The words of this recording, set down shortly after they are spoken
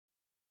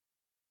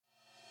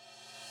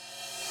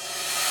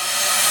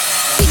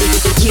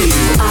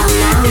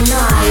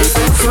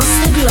across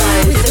the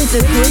globe with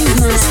the Groove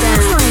Master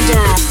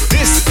Kryder.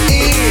 This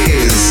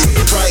is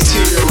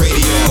Kryteria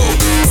Radio.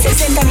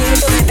 60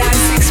 minutos de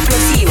dance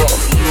explosivo.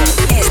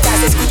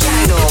 Estás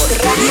escuchando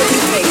Radio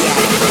Kryteria.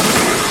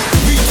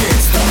 We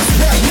can't stop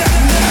right now.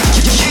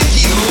 Get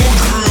your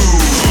groove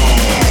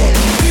on.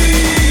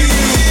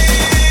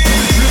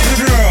 The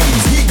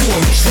drums, we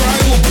going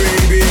tribal,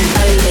 baby.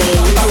 Only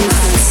on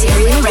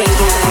Kryteria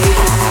Radio.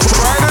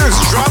 Kryder's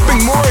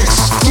dropping more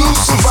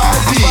exclusive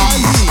ID.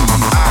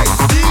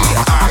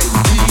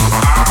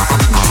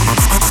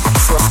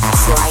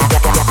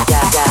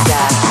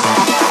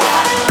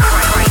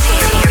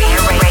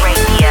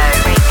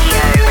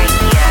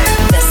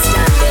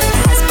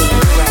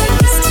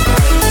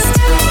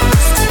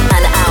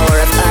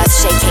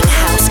 Shaking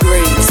house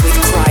grooves with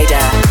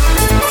Kryder.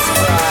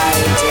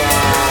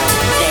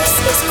 This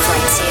is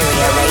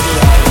Kryteria Radio.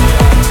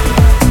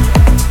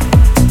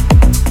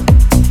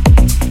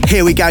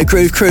 Here we go,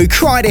 Groove Crew.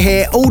 Kryder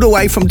here, all the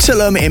way from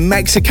Tulum in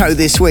Mexico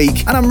this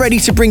week, and I'm ready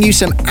to bring you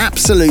some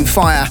absolute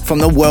fire from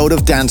the world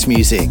of dance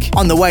music.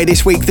 On the way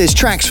this week, there's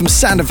tracks from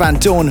Sander Van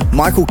Doorn,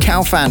 Michael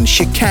Calfan,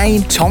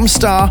 Chicane, Tom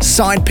Starr,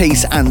 Side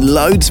Piece, and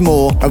loads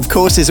more. Of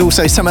course, there's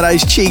also some of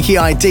those cheeky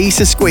IDs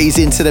to squeeze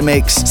into the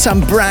mix,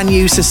 some brand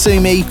new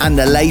Sasumi, and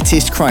the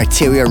latest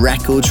Kryteria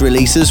Records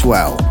release as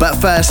well. But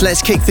first,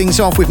 let's kick things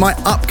off with my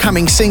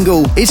upcoming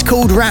single. It's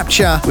called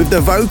Rapture, with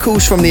the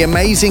vocals from the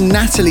amazing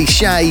Natalie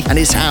Shea, and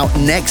it's out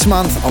next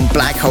month on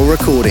Black Hole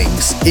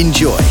Recordings.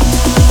 Enjoy.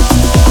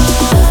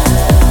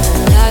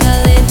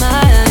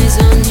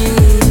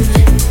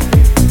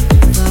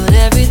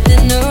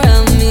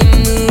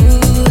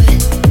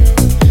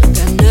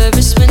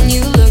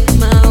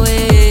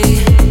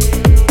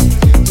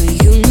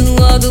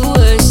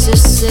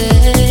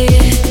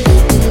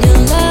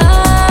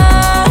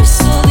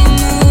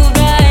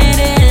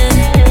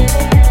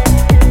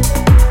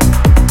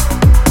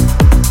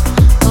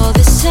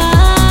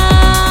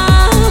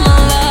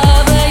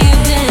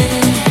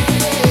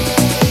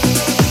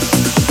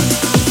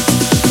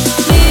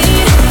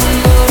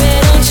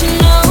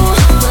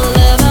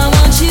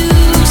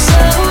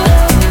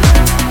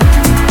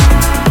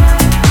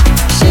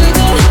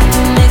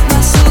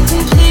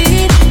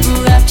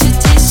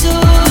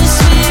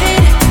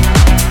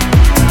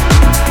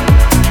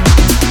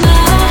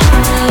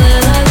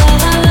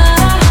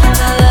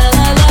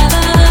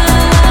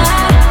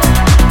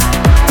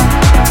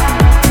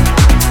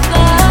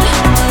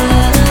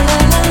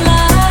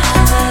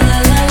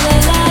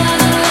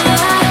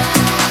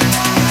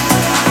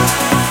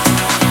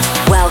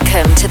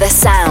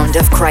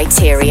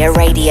 Kryteria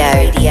Radio.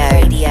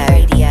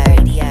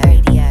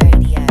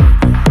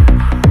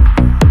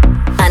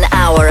 An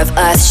hour of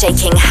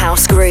earth-shaking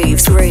house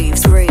grooves.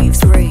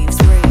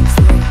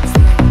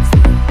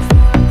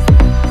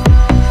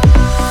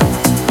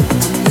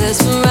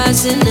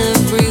 Mesmerizing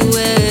every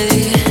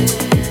way.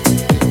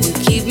 You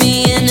keep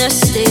me in a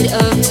state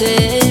of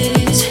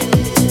daze.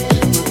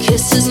 Your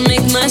kisses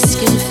make my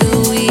skin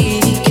feel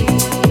weak.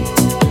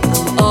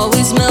 I'm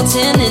always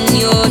melting in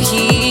your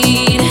heat.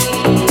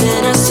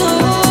 Then I soar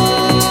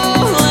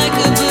like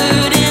a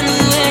bird in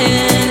the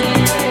wind.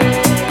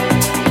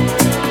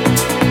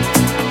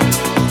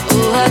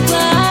 Oh, I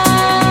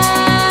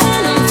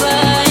glide, I'm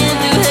flying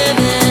through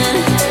heaven.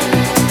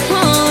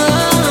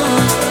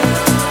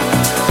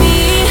 Be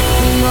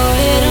more,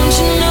 don't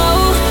you know?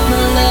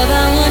 My love, I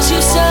want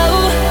you so.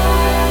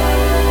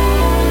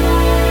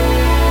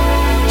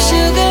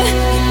 Sugar,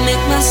 you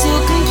make my soul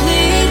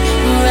complete.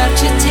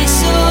 Rapture tastes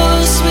so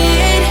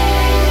sweet.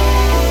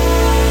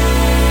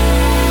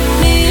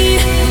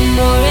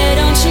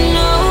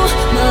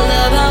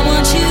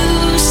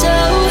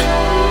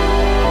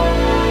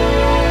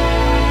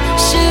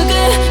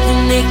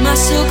 Make my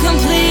soul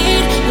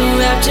complete. The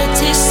rapture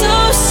tastes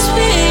so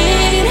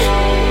sweet.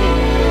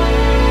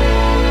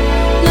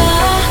 La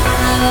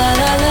la la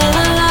la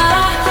la la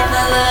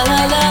la la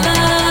la la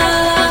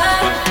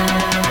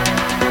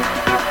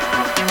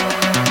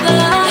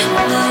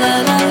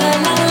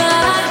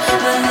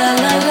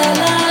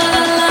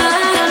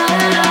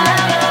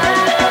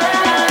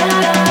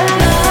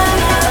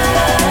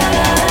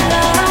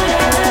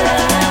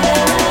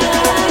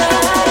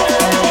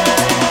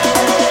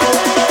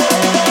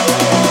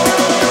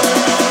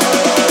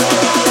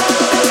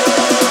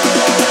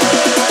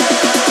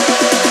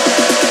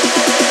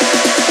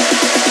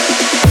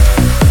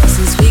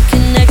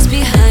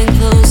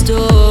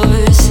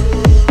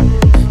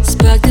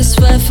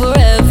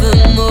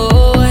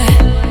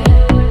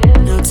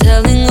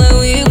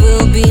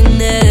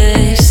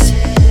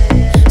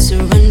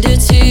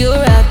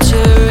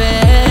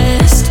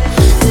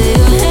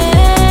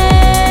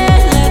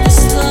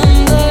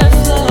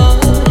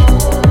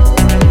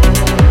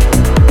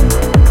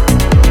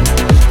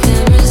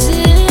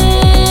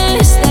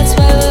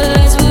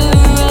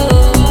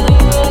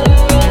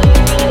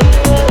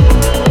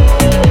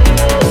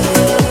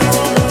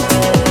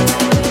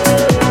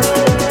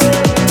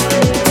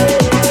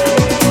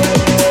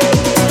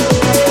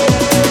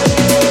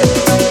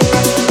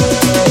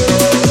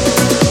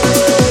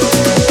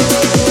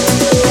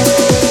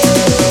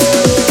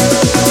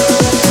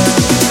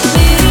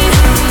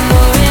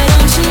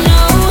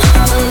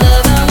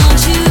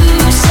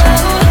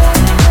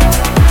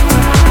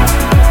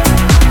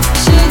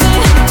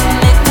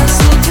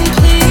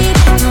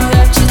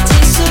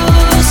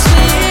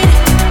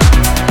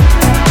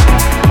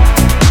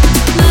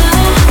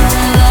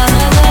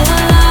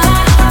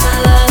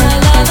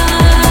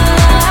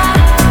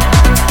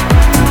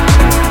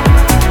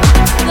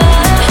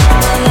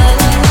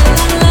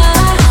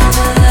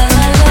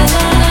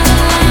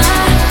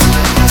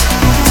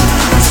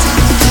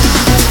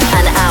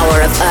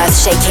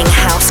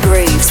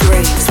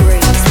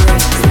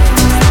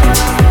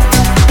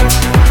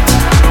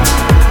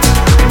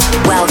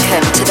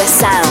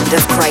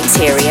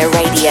Criteria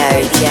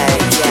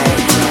Radio.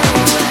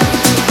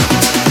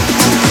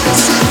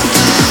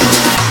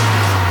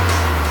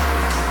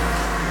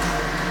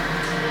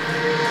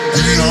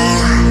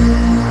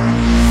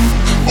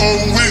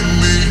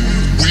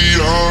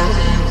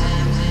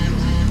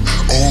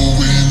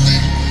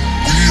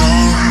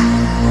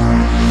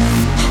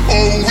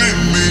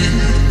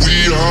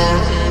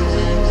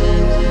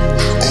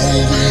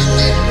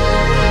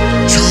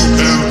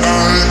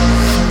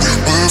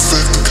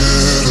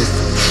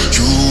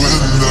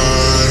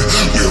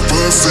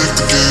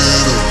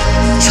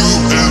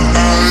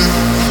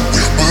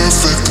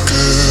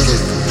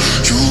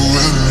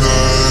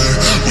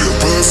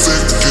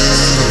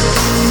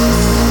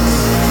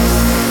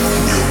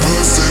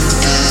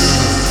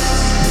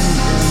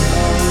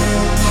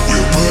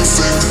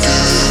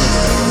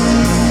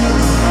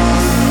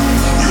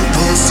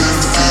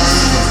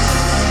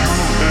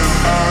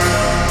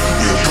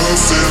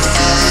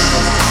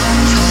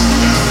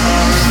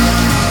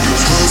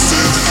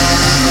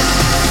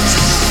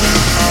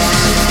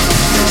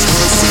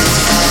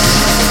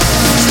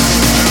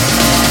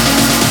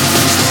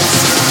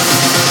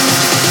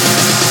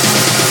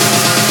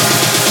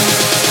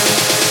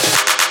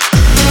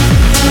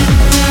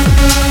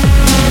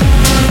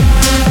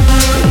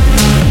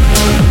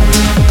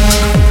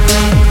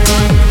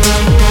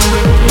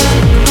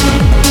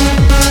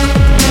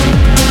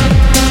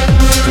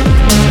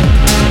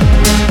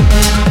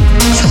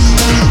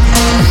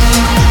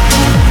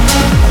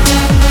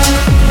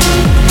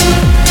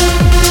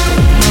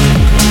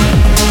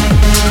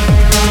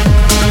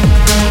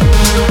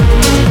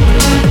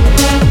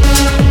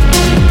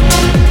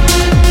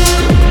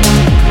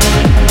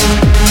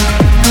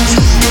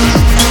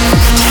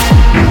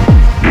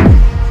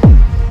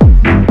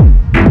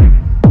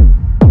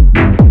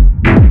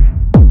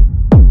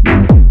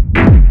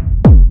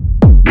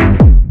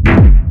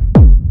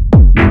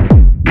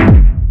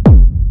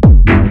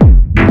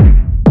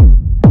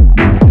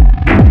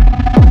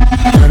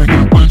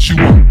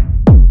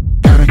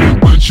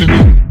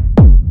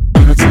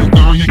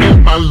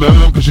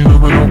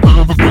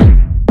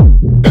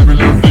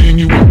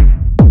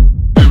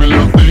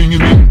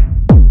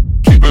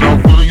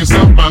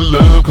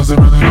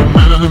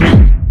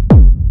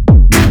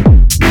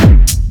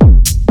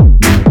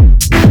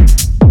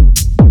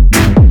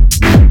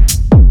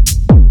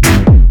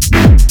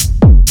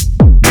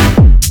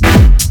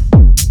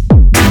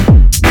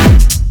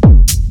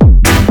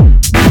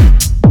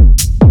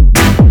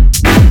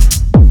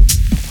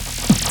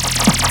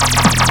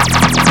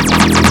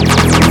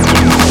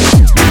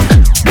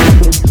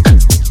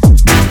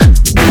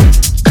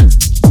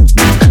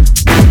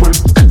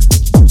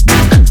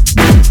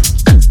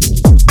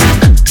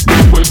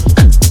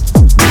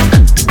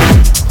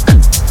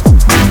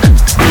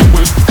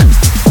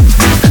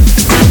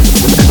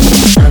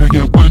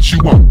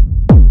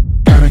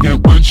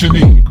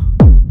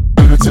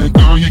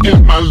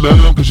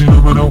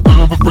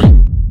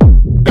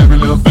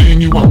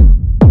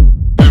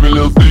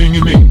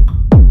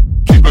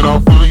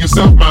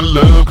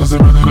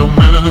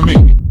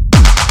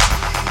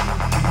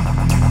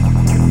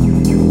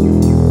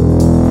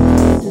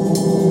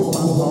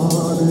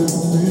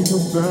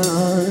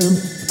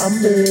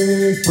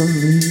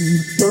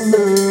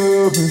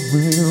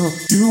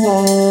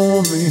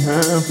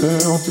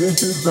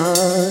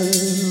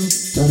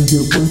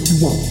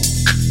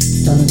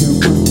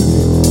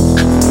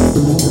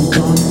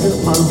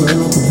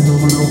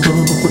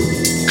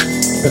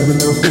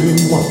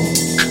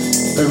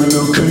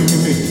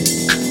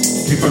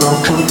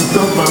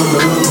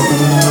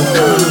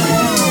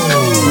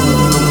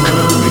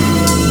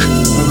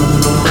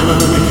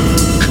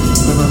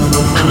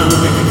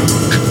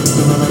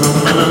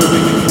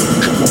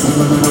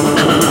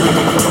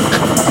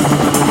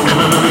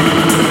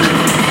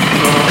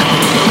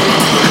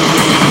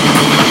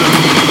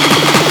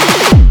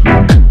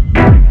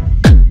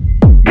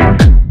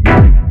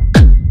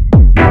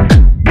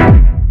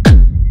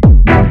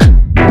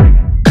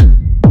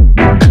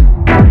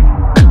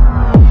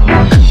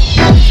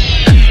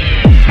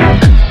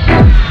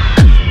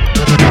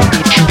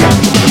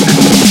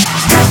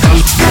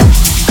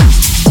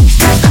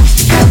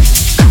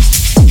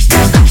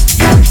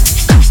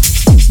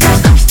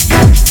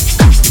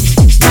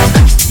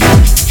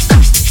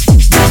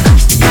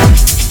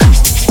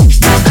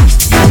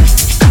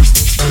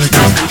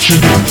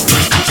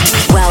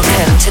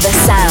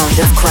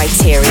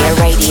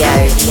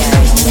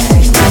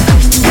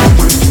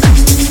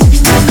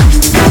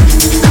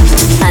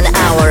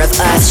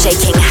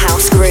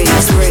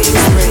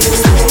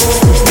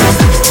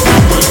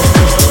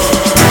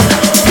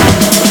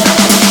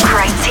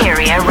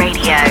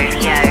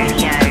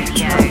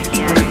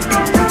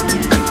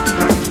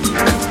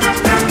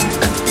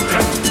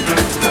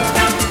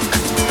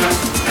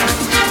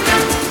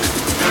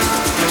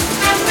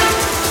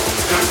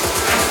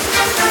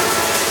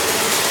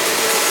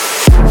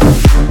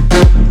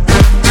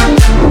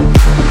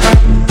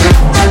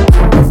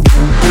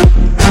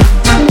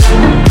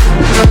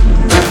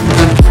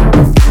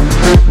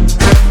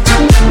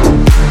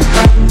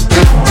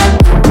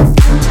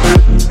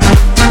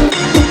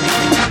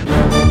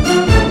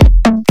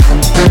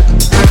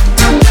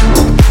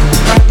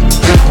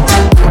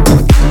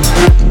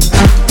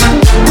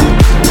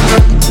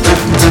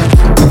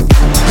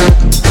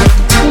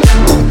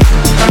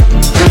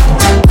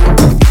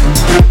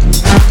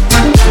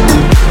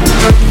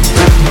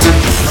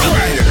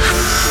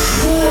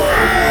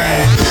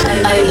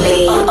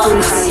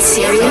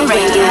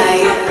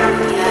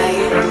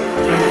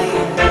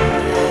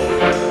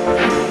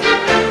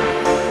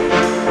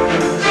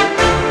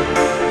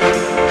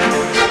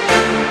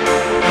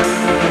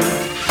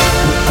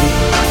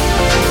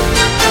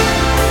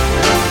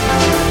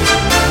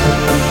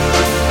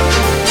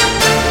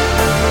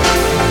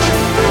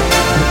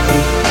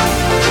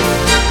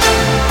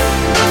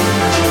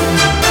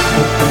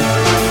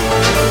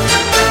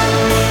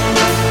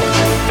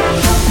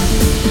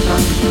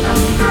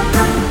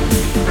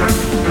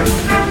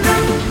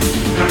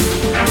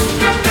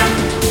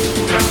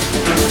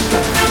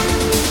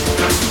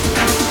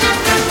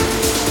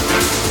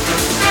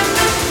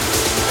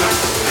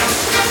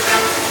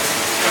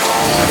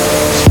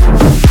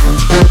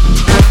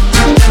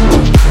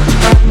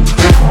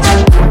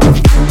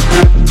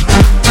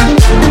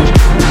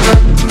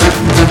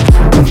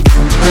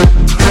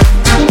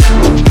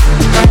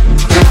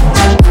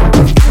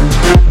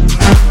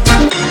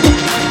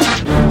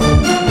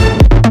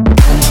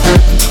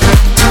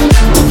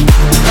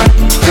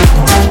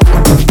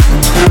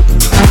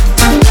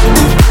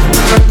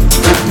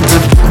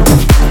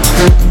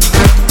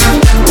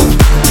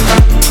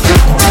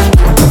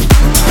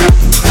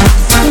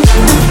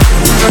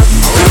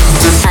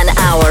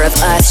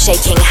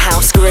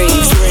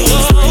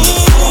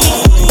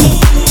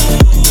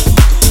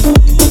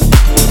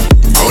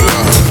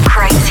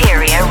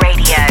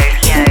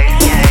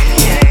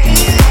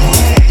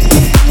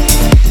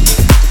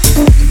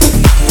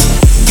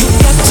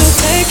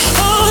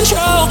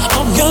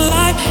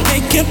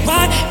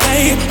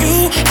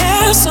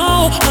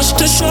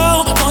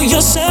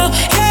 yourself.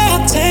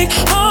 Yeah, take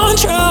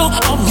control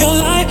of your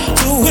life.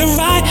 Do it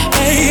right,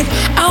 babe.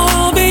 I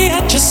wanna be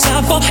at your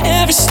side for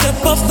every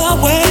step of the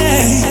way.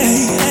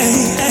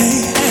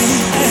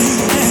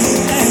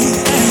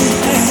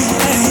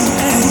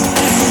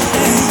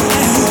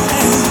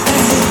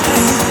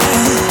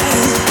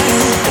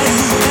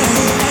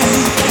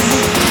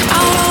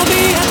 I wanna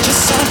be at your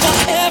side for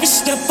every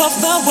step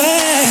of the way.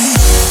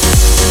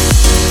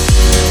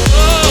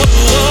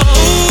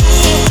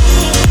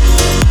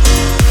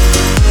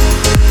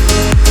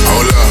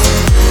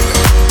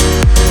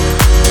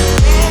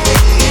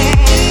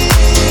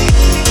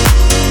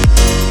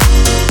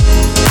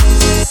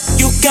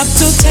 Got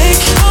to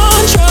take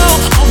control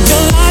of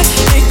your life,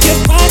 make it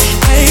right,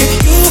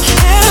 babe. You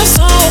have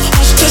so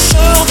much to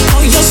show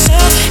for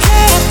yourself.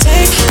 Yeah,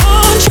 take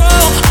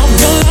control of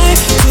your life,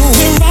 do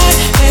it right,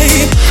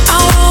 babe. I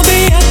wanna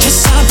be at your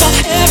side for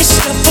every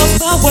step of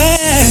the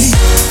way.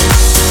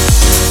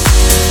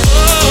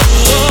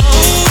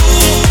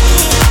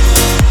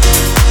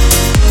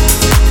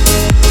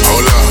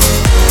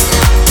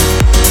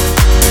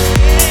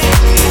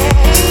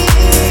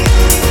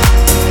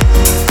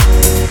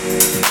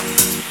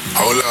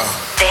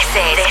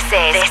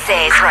 This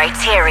is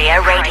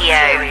Criteria Radio.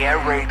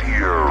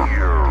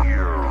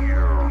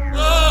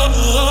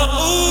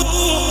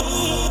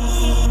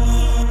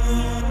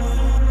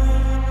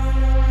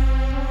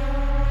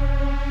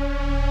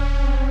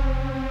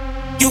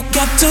 You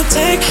got to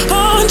take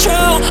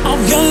control of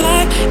your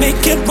life,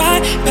 make it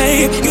right,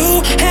 babe.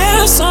 You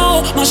have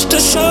so much to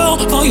show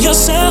for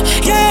yourself.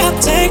 Yeah,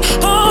 take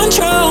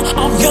control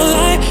of your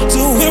life,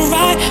 do it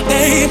right,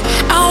 babe.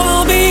 I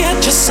will be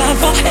at your side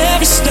for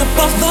every step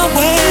of the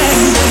way.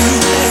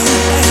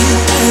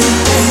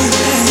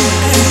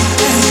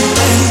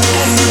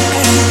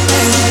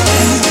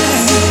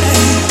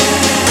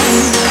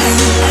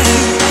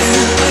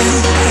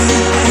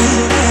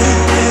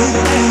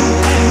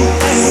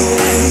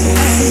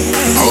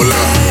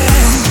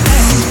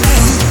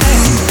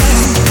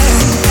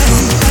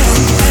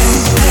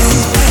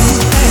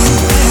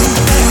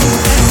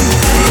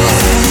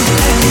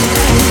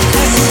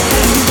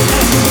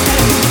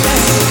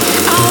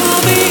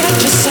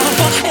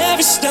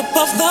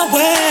 Of the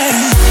way.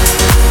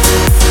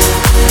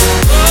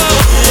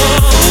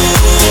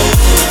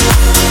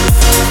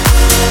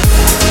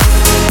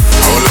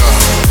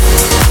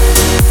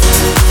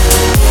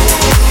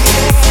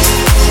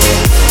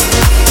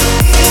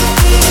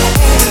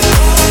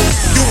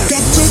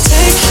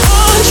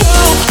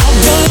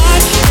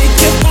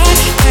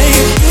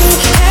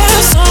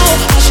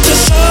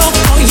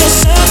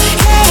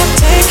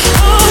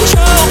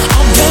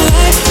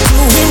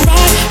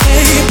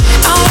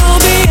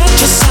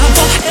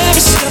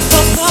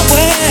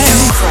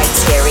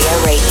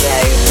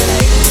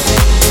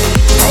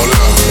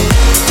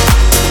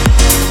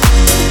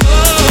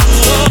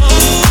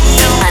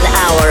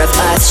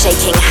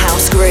 Shaking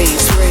house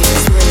grooves.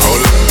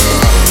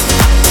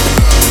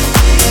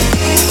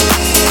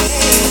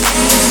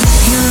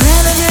 Your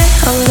energy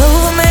all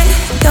over me,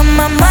 got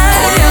my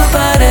mind in your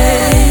body.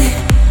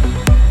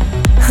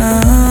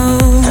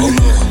 Oh,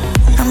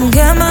 I'm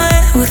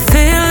gambling with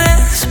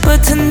feelings,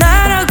 but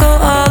tonight I'll go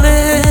all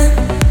in.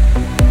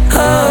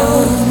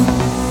 Oh,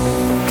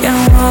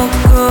 can't walk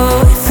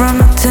away from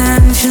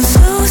attention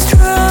so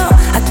strong.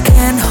 I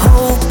can't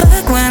hold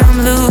back when I'm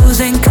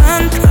losing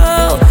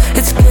control.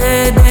 It's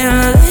getting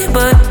late,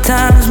 but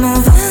time's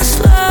moving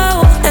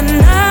slow,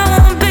 and I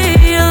won't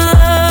be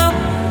alone.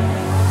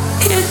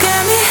 You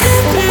got me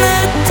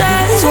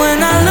hypnotized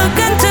when I look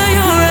into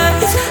your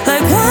eyes.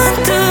 Like 1,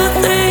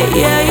 2, 3,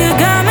 yeah, you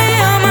got me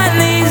on my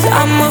knees.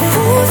 I'm a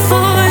fool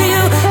for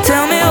you.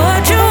 Tell me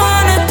what you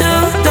wanna do.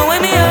 Don't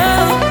wake me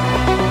up.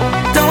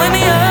 Don't wake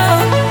me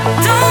up.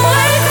 Don't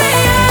wake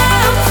me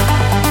up.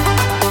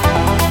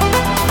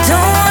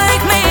 Don't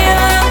wake me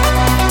up.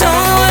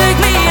 Don't wake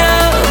me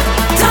up.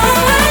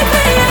 Don't wake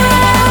me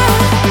up.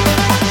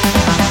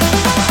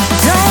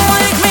 Don't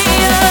wake me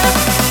up.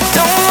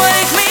 Don't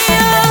wake me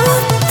up.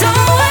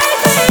 Don't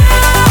wake me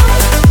up.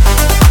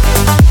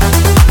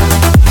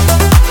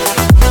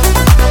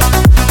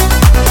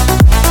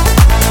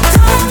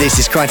 This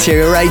is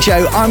Criteria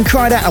Radio. I'm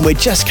Kryder, and we're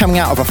just coming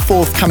out of a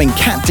forthcoming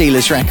Cat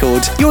Dealers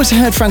record. You also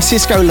heard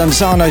Francisco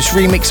Lozano's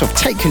remix of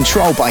Take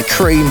Control by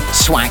Cream,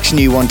 Swag's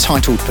new one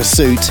titled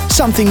Pursuit,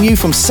 something new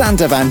from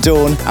Sander Van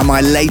Doorn, and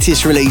my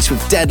latest release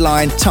with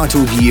Deadline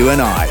titled You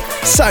and I.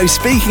 So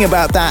speaking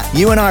about that,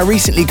 You and I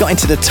recently got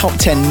into the top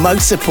 10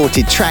 most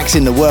supported tracks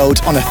in the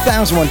world on a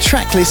 1001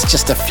 track list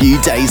just a few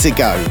days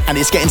ago. And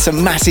it's getting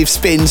some massive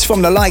spins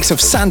from the likes of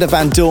Sander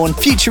Van Doorn,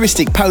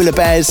 Futuristic Polar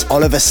Bears,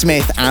 Oliver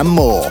Smith, and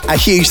more. A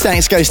huge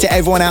thanks goes to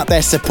everyone out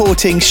there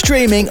supporting,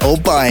 streaming, or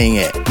buying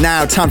it.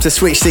 Now, time to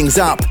switch things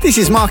up. This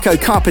is Marco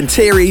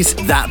Carpentieri's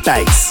That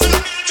Bass.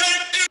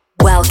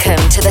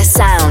 Welcome to the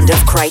sound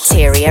of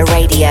Criteria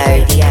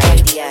Radio.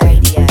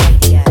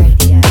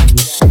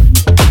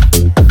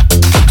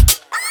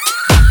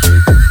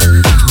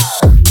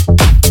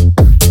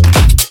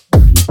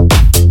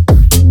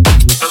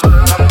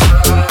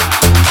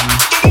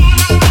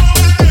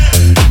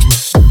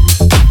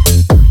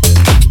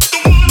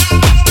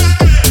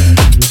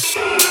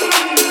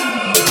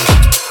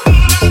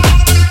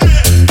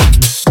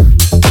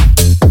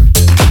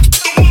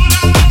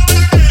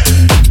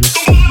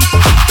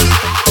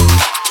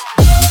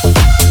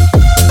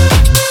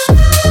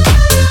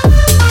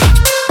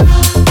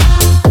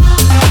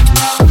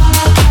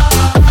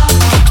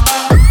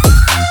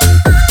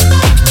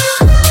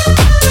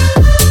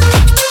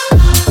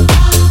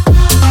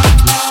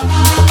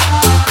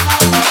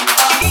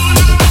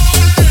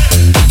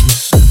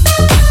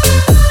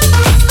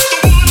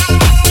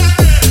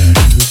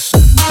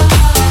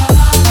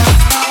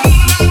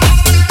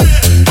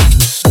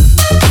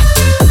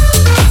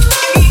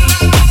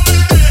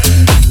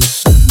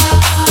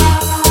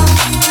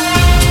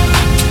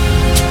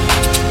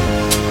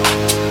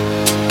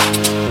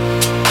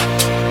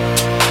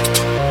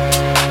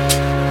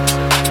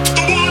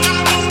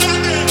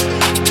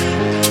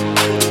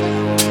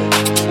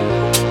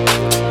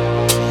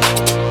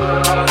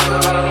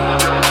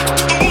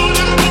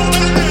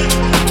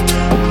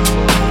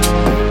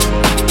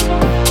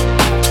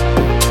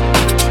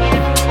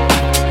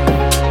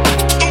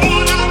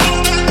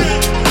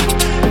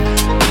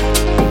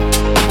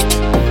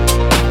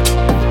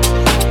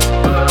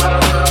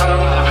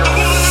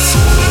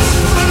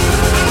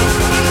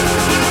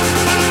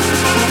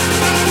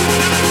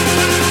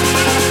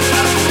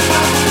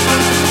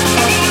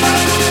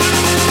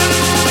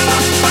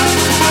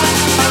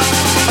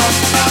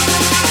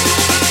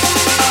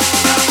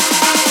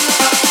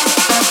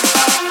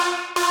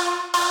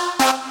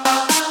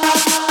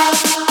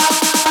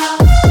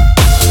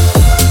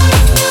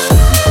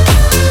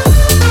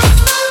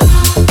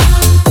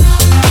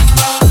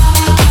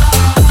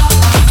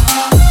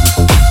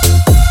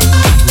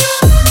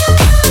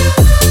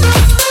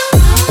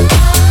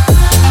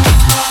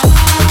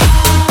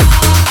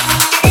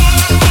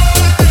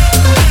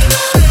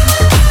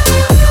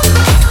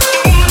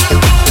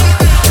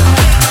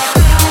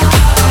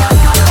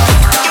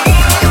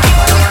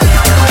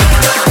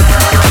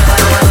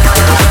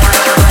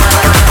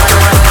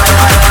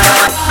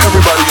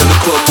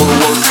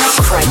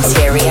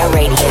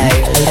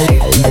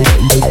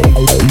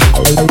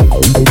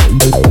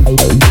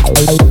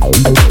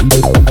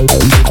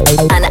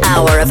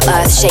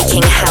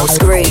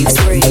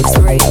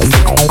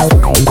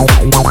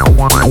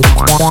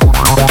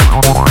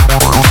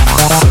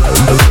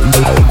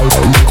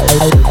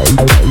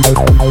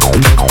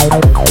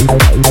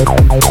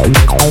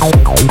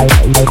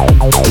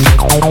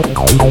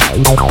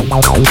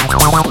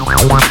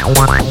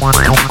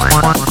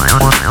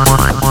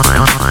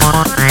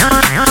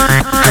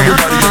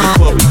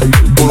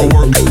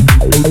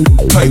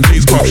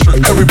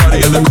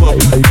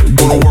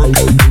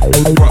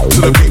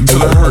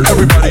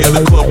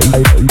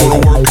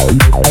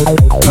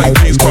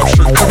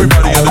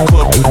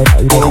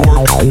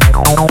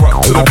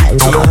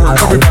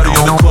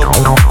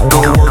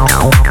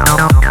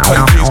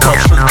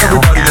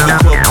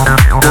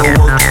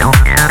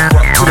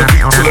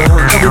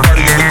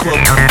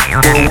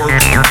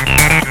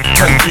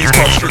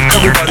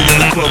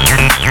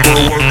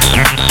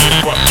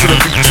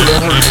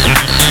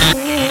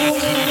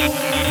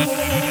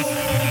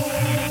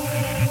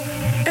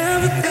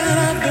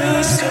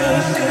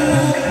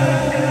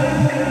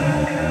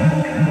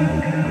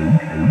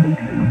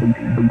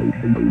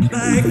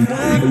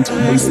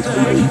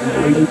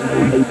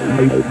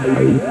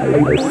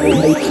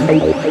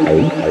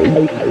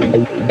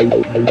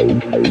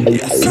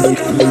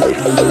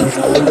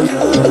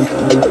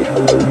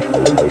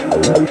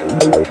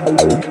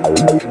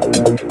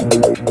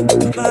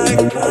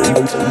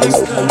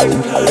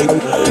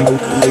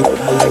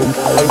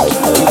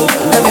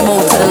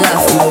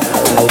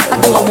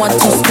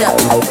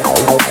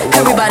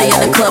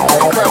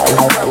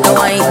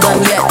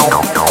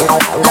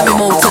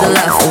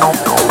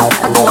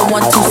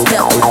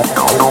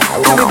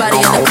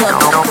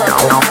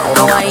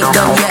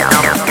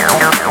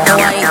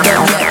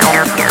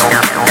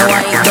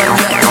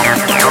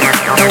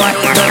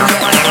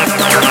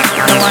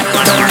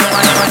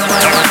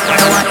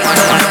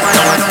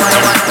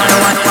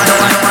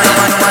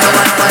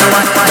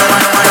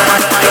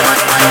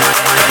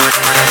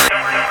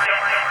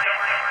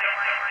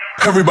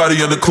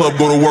 Everybody in the club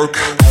go to work.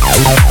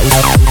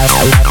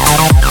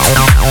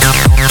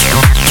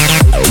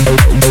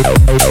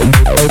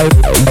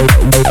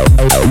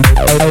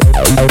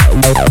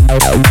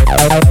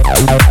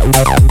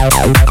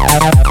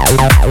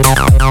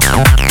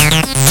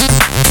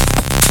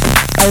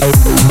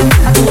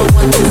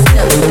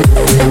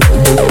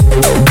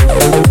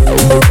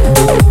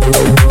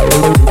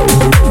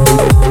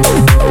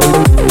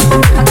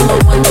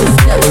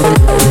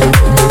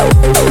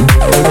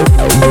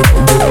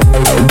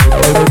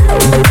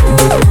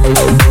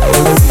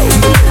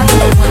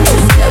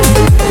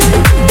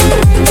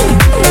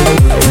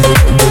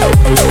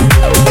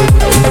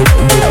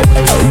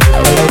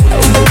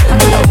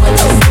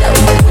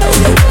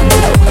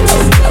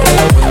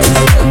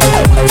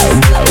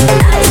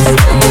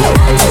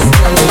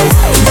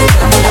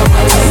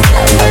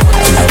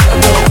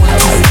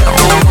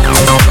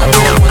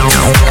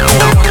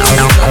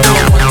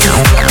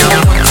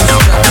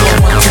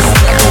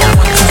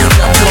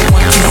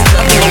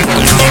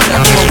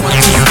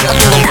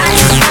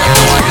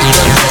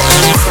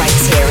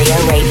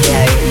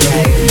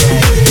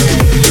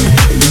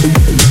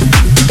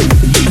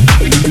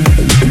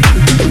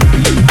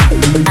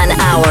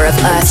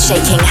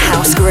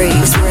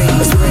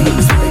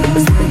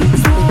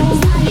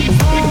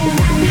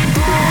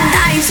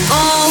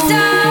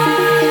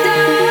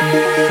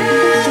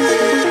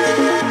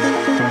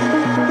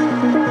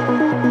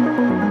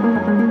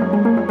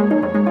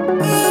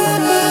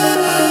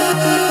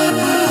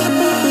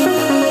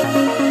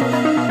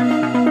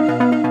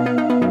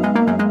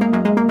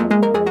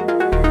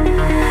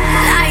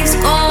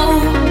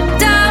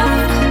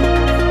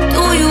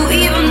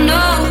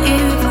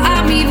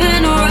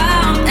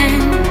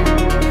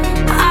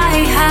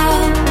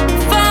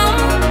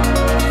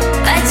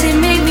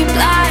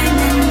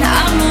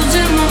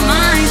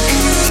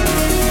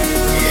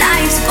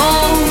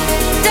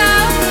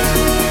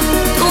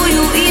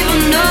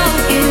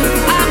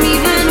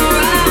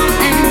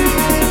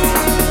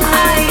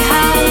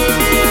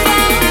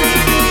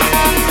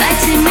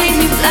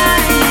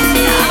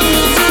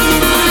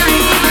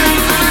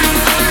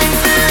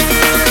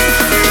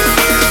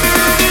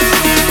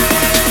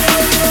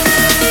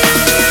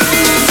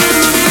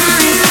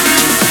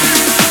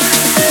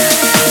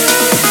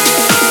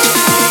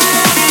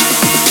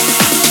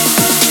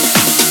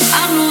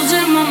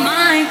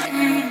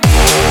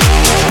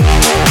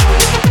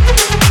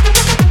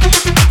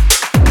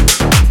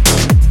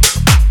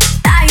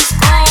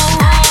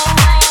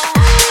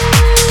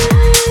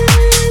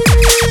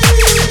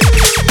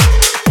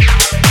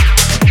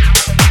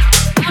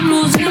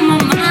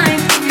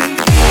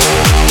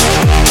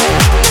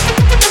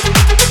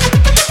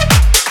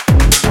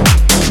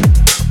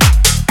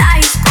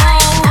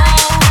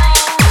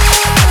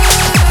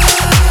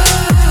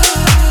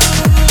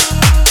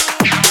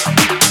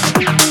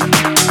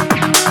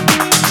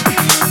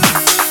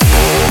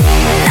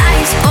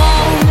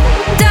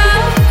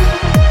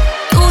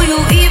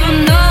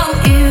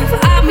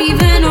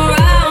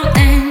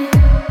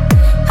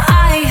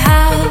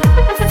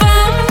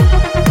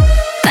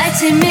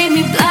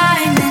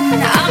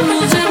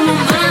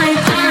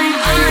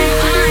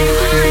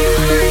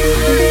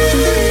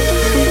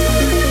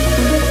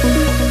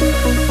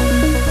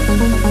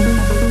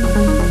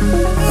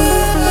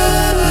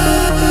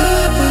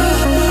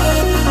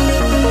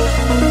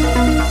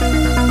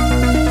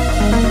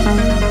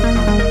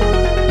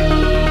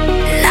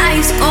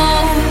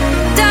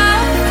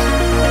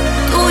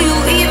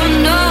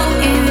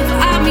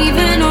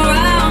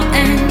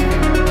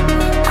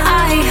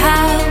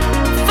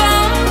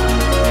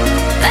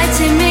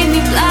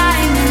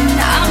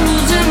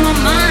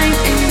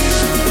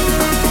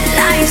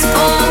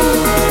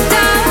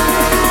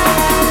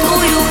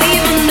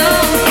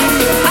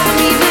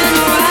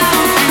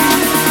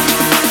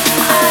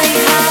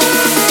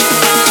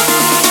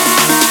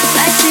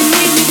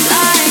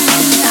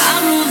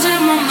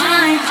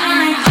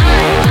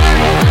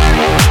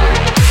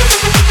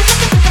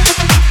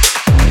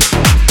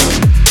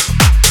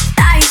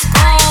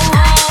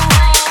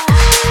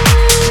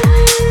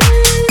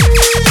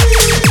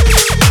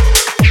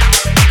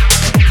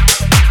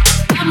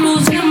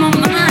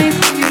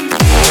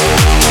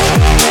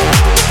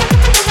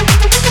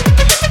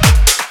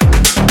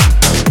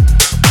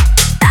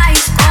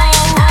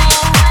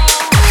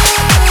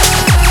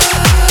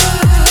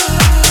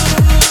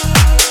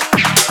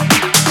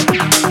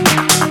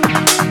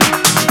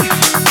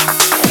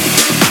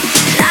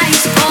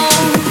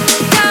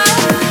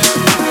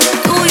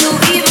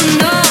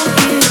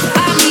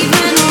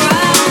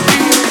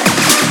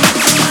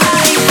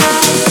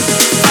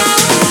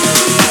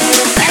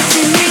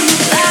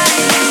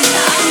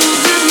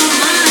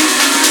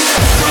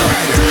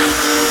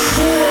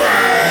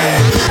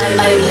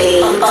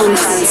 on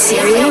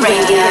Fantasia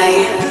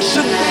Radio.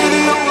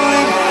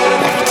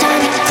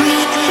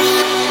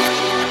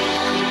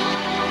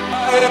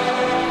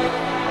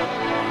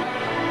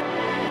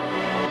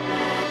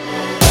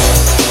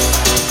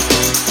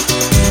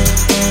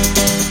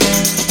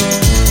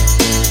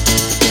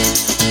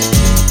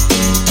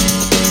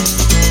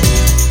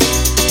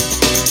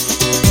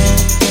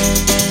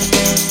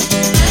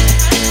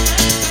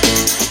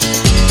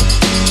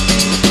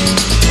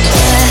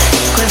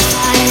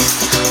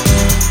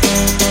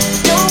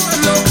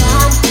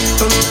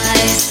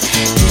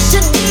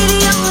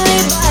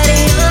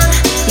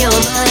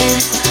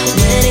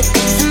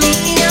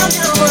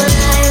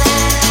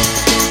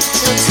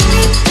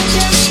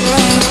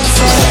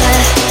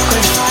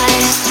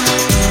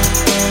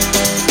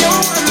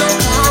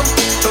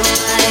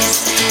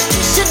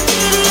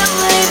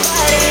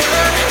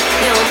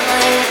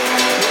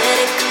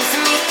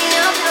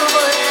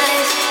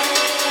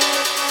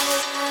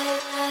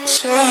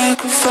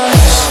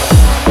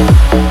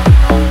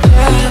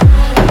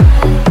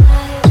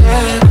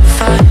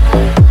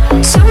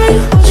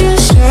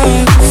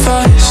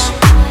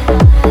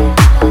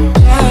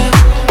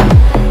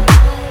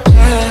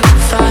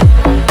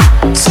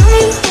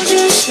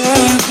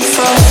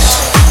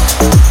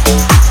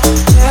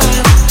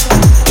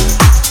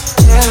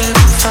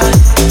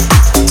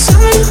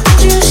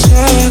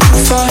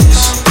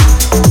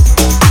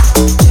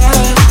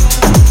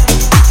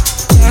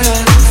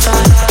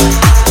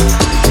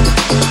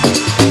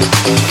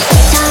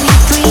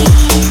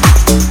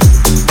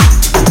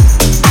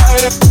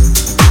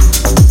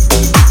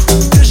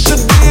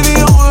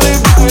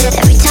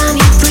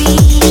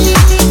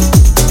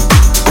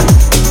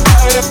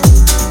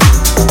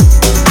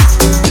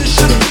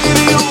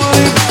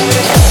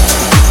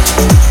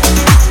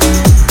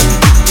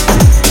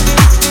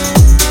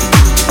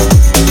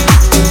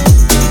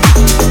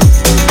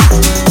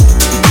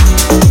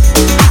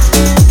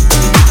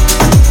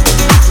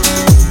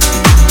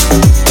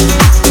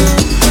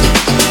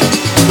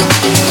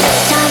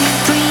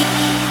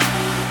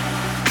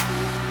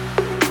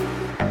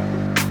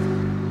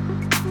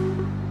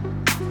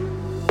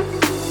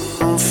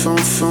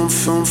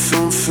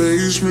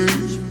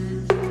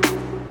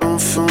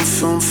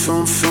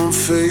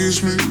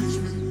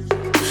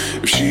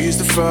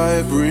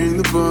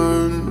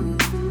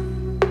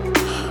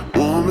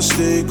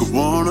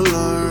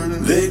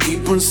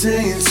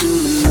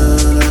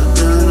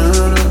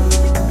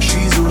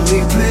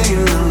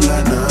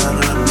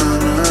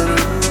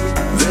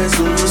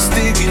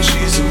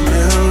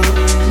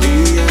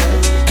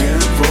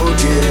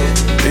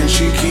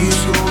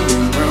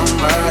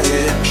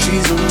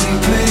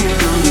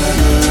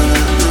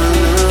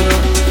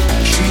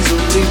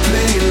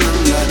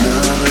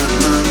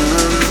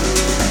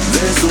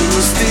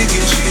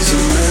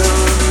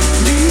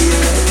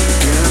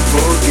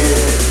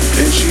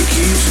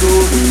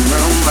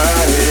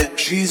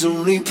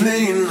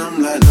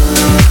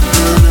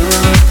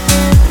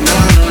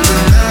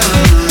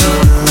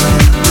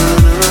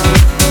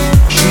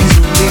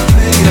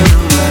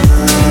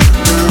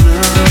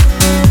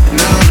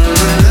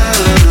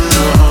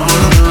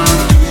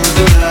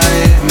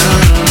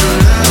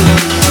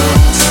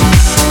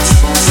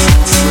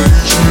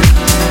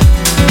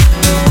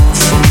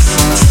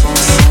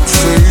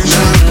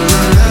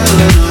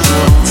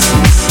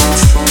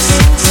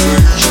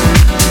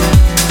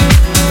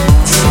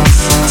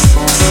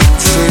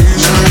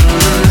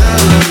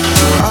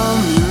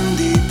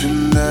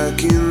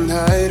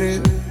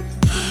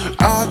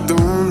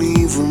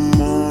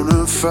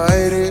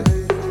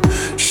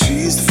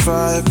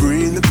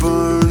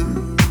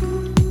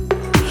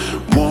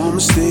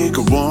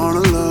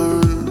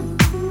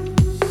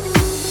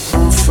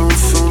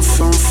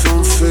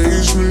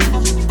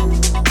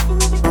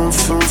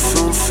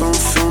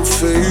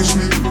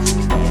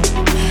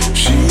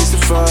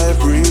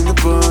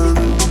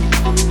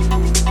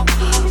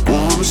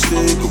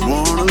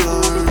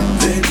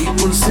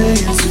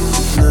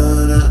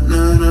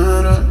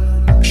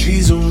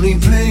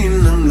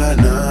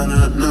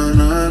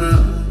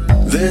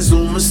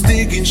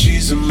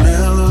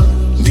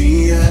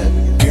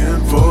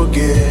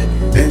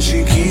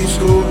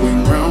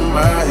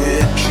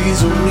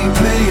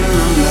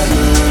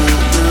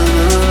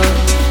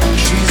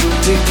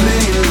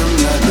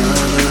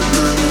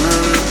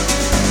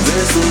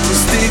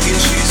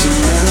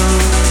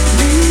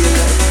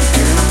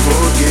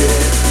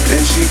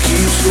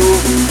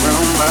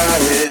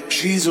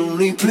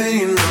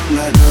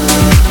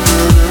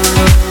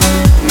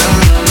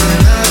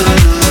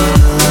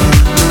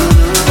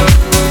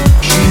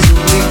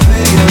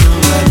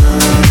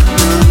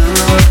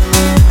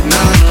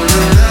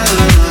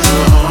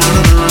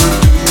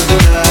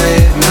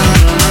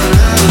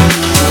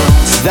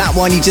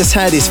 one you just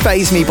heard is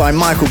Phase Me by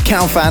Michael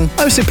Calfan.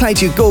 I also played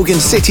you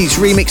Gorgon City's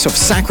remix of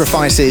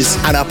Sacrifices,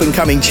 an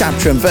up-and-coming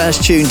chapter and verse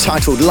tune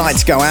titled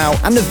Lights Go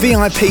Out, and the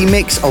VIP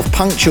mix of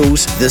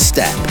Punctual's The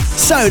Step.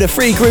 So the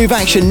free groove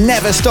action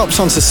never stops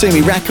on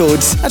Sosumi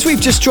Records, as we've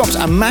just dropped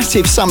a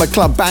massive summer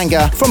club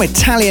banger from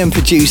Italian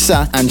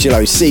producer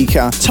Angelo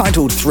Sica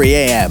titled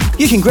 3am.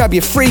 You can grab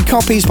your free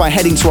copies by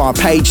heading to our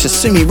page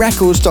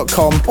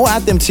sosumirecords.com or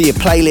add them to your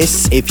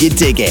playlists if you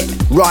dig it.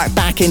 Right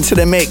back into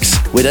the mix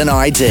with an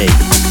ID.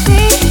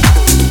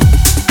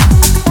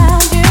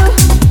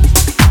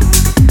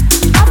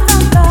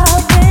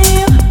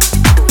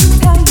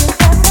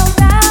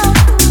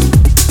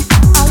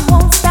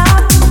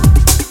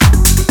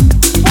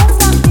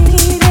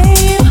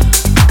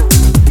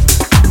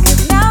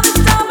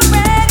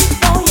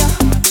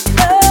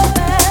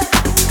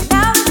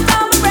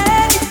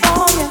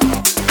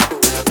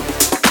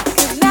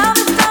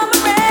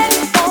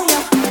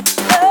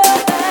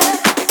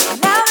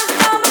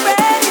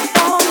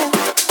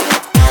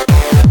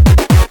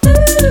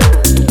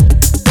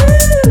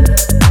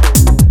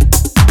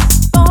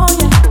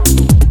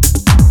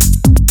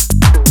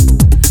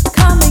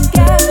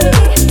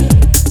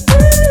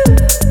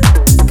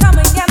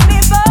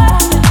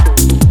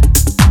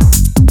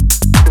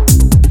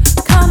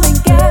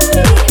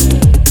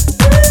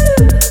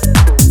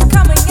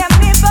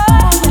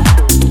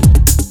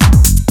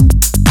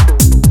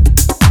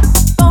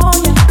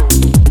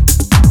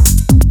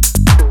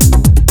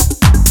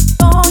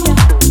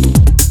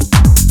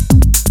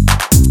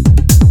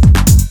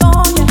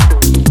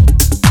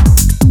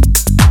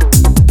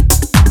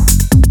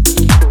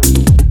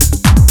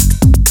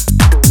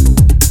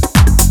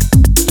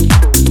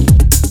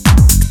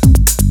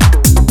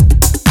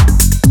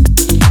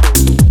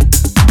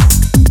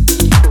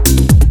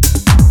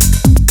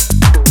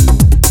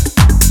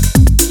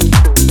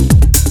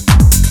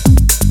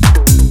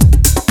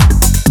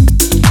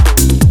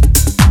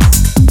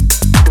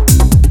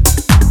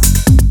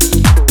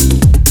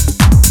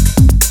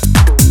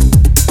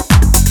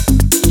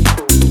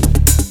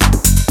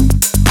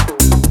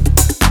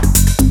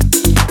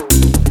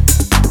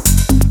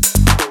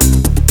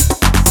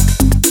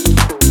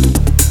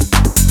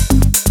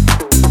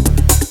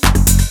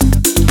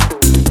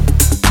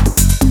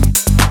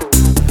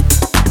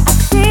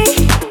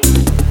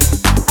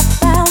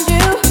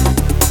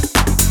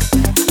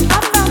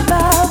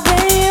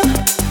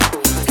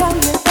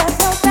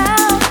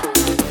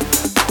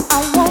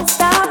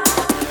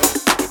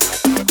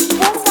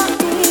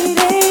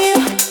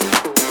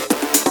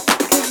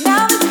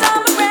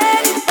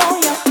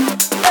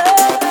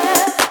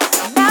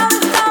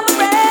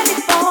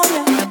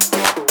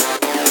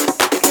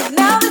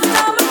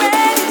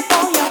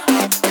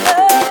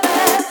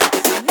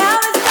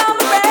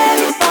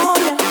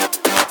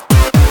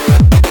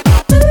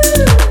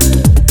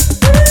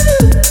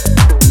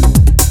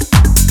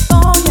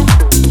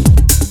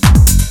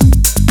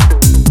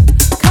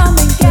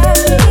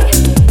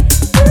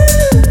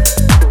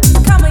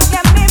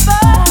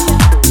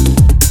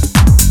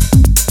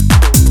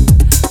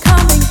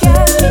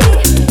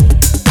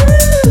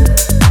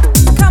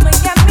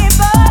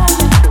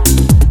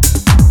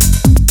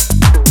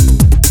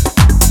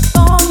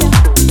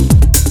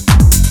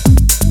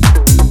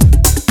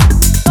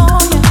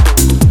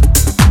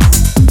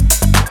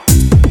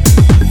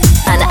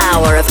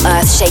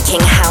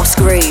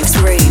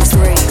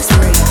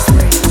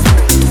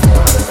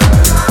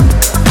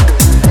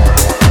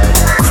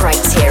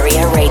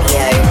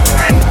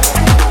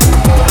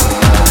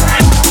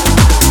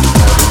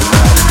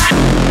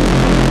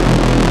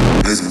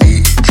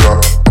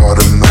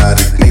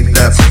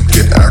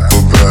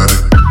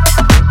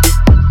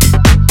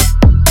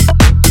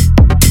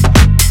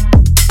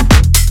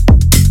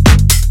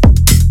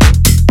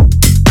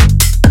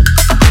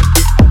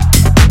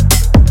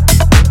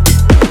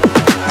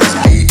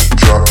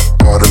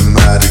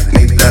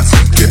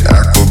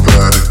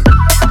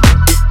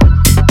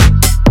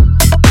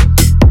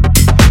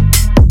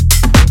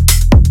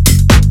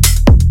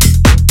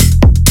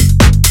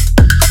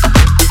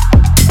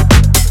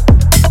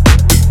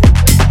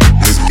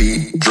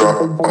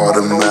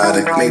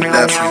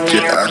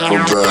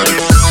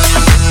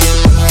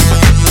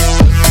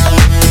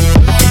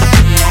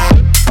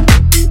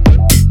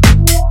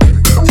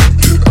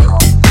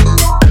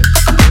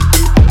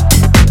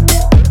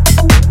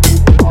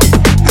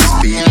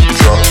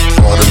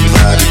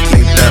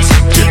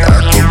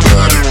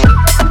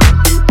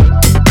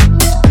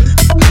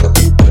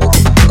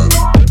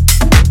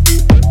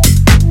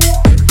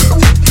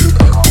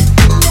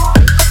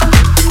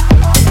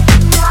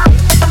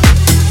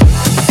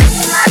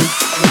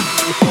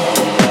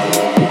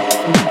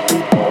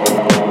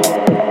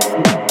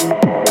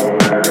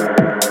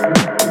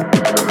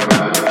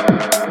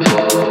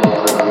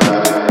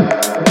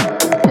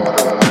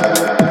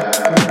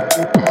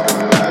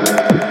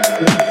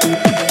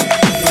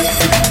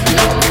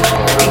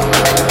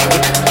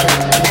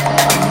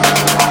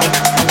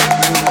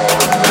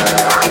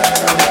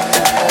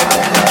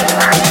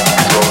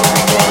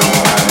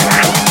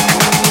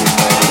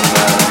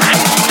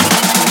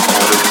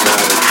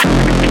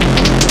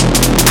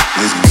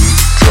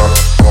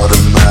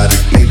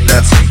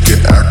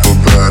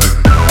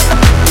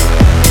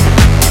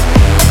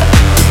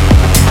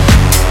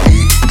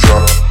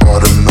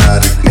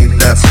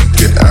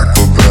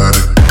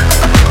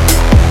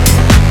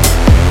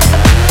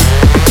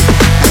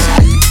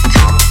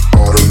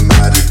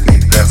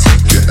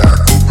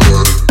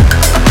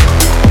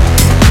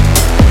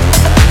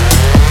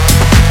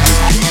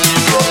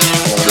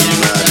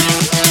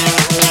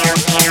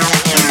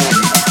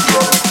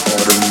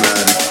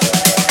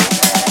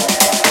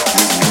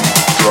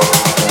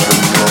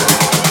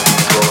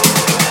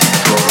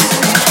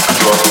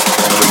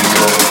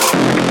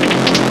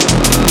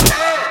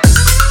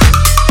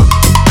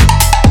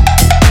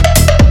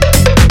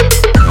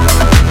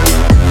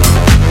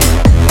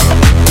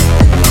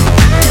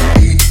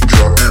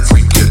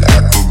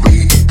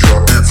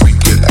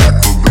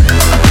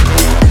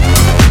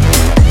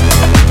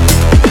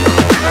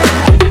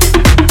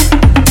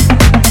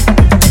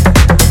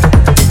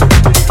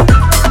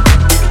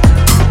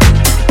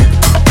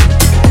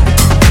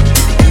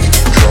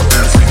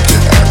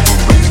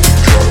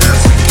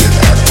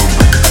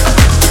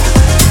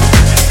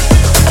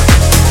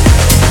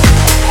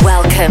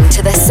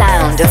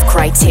 sound of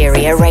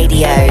Criteria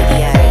Radio.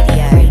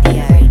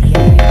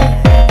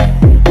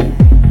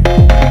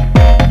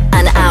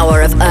 An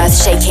hour of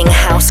earth-shaking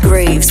house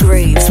grooves.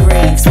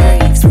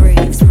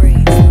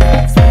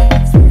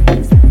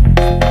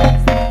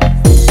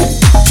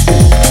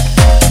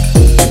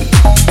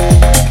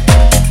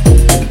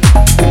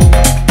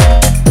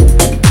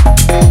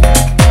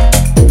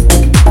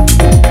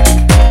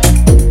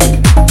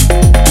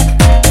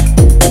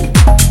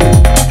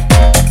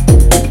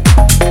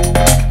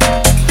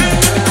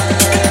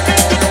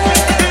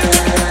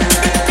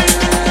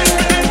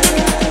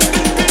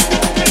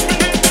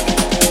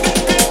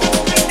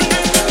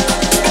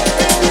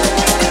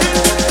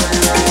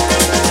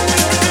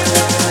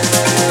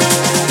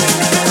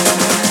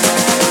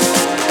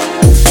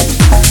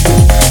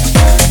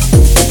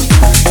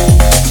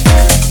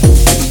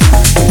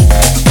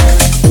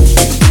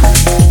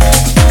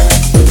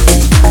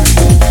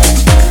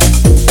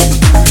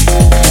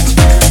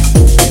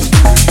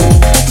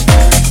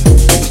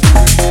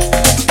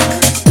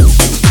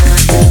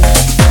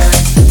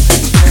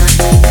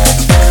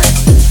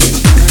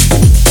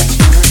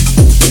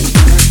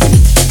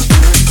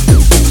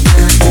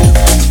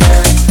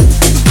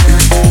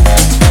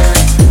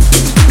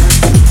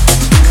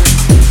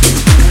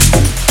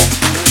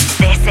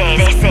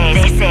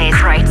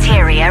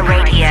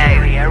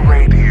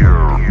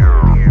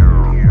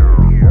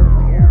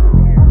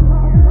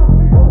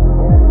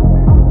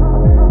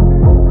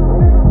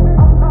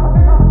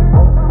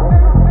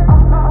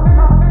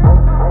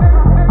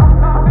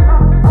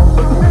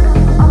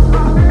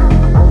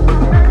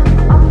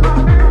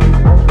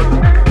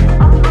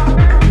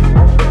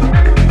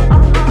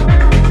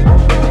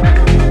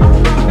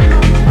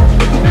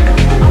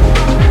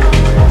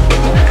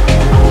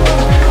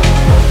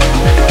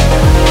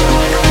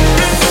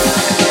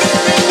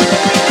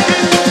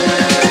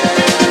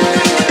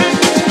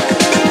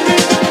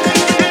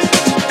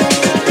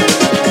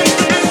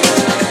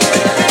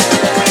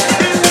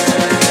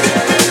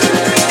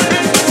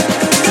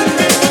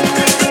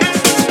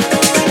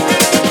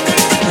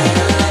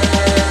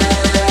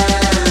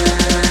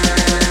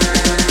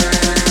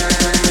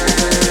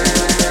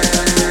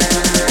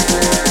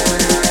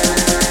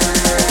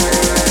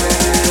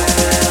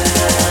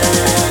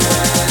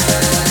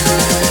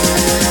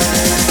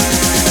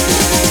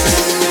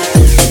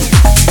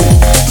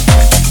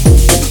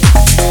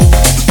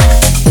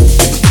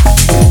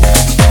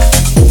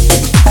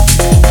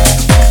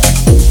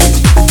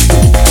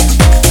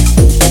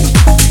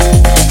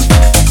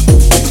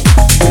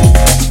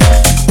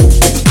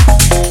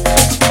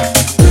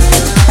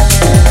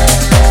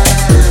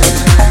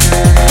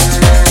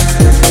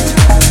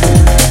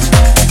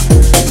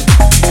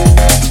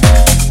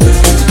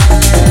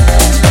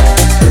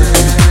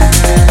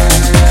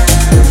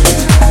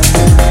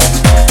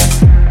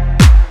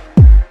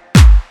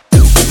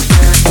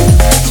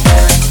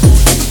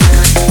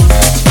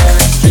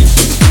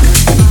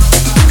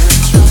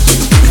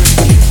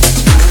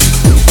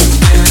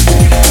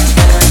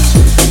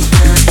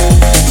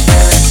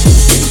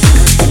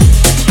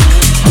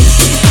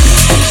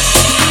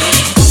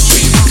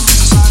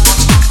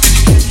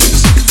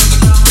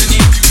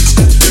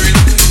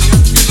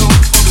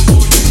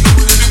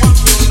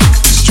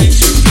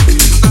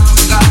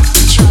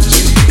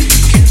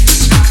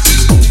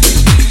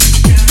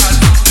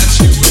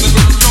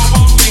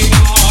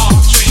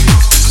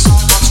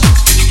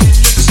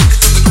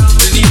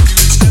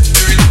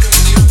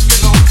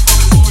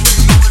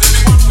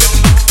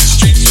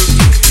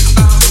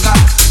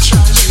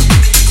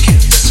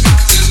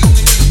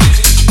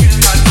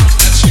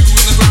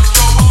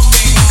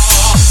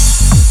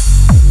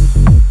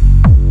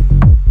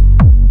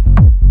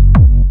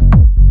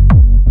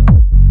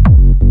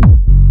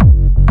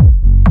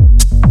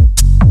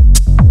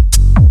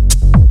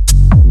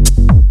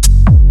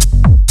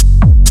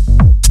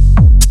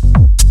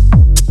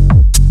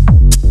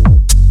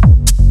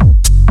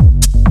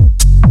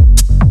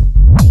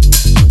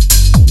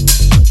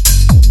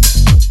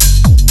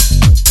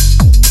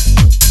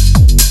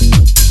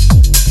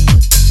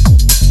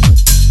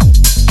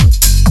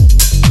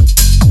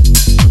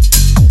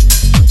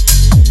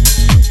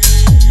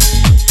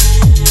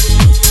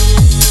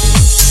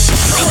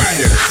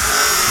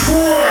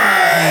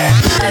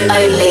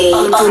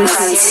 on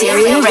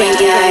Criteria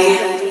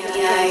Radio.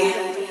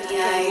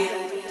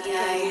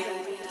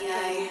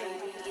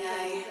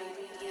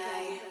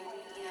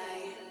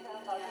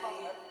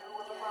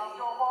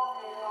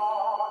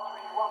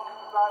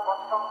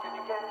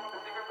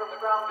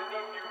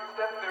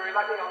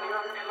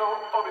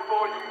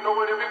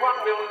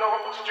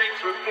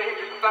 Streets with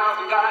paved with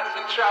 1,000 eyes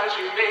and tries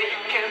you may you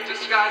can't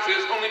disguise.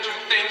 There's only two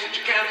things that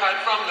you can't hide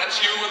from. That's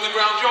you and the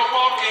ground you're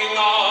walking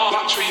on.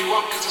 Watch where you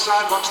walk 'cause the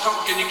sidewalks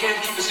talk and you can't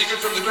keep a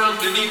secret from the ground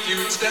beneath you.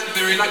 Instead,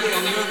 very likely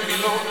on the earth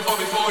below. Or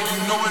before you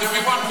know it,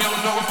 everyone will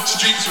know.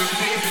 Streets with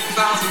paved with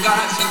 1,000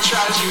 eyes and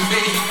tries you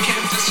may you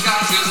can't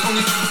disguise. There's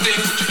only two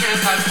things that you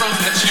can't hide from.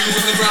 That's you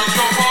and the ground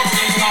you're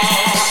walking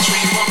on. Watch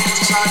where you walk 'cause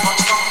the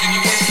sidewalks talk and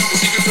you can't keep a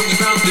secret from the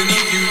ground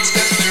beneath you.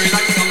 Instead, very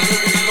likely on the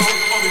earth below.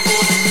 Or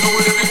before you know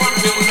it, everyone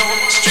will know.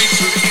 Streets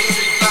with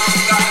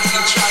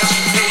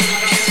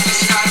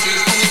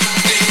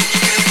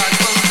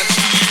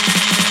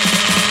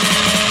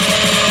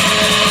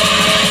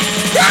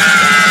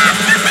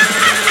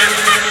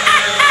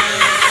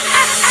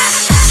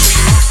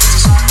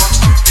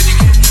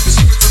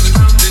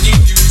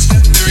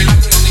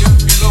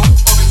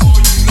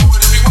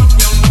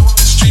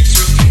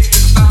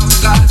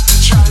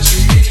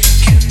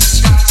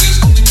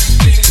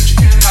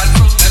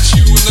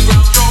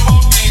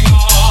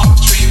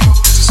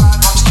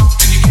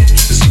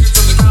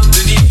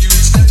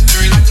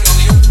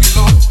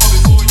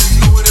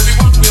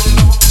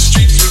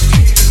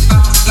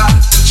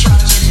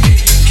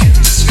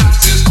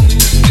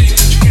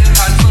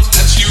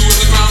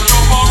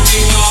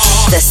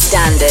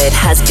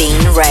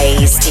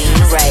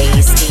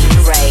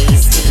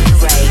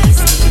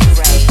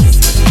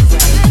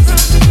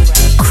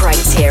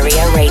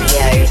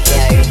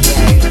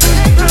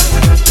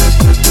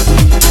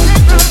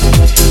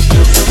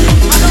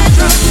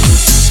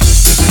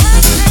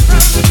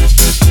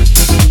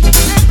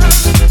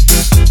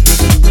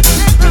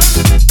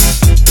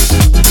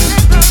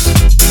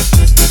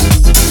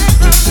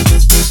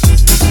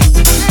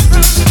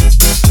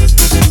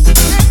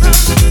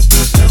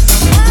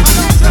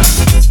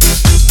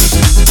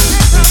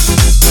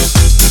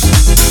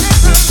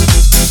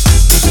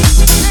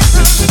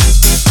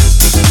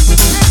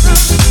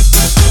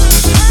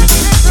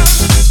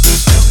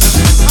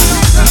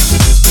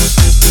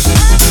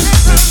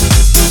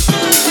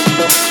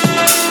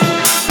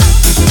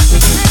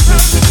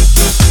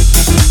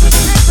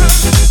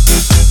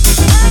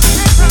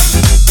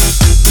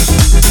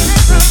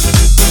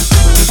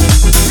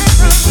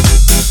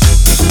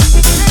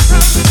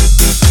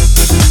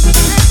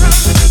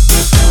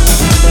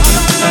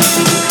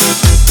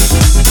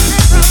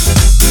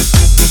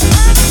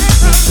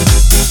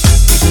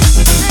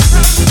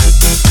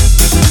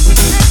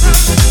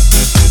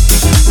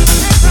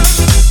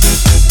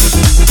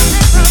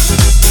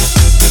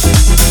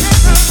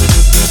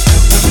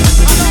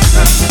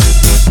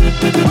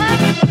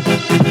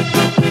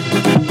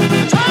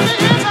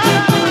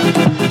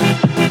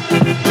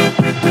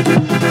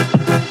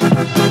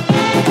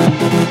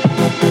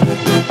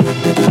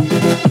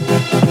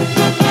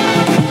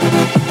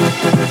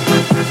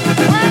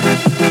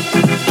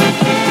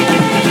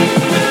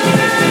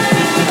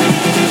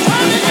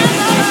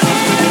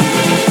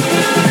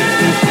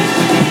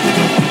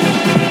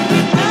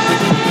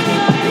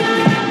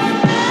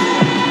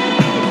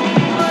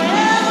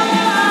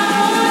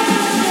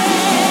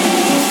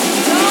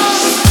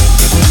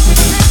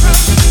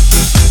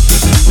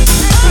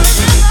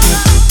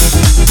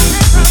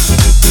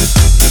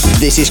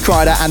This is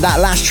Kryder, and that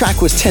last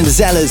track was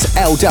Tenzella's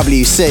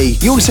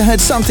LWC. You also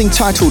heard something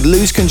titled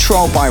Lose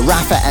Control by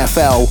Rafa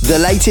FL, the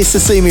latest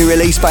Sasumi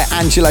release by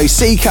Angelo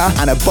Sika,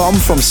 and a bomb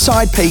from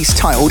Side Piece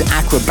titled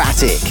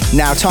Acrobatic.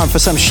 Now time for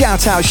some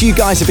shout-outs. You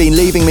guys have been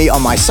leaving me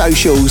on my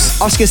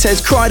socials. Oscar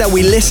says, Kryder,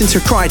 we listen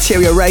to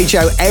Criteria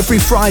Radio every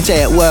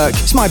Friday at work.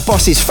 It's my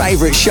boss's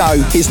favourite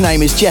show. His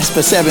name is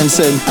Jesper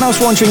Sevenson, and I was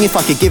wondering if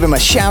I could give him a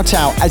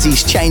shout-out as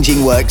he's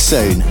changing work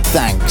soon.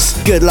 Thanks.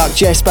 Good luck,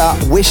 Jesper.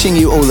 Wishing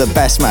you all the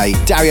best, mate.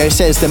 Dario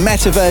says the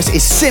metaverse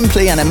is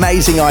simply an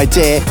amazing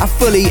idea, a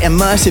fully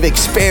immersive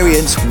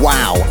experience.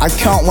 Wow, I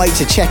can't wait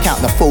to check out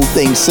the full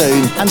thing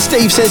soon. And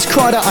Steve says,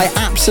 Kryder, I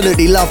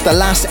absolutely love the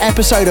last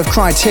episode of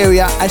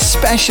Criteria,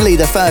 especially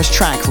the first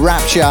track,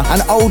 Rapture,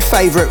 an old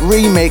favourite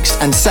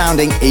remixed and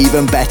sounding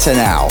even better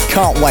now.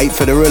 Can't wait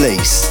for the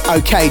release.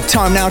 Okay,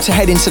 time now to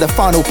head into the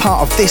final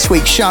part of this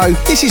week's show.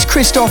 This is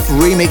Christoph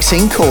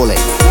remixing Calling.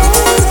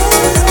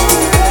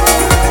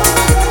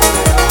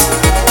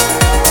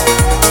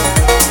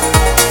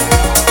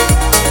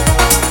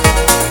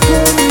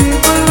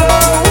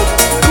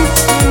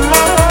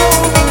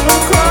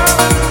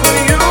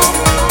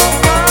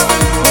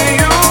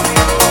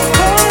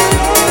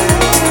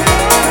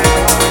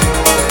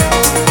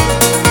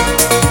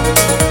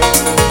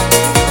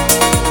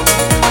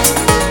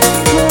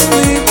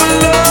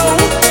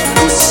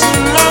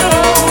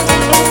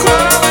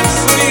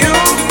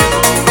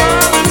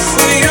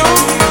 For you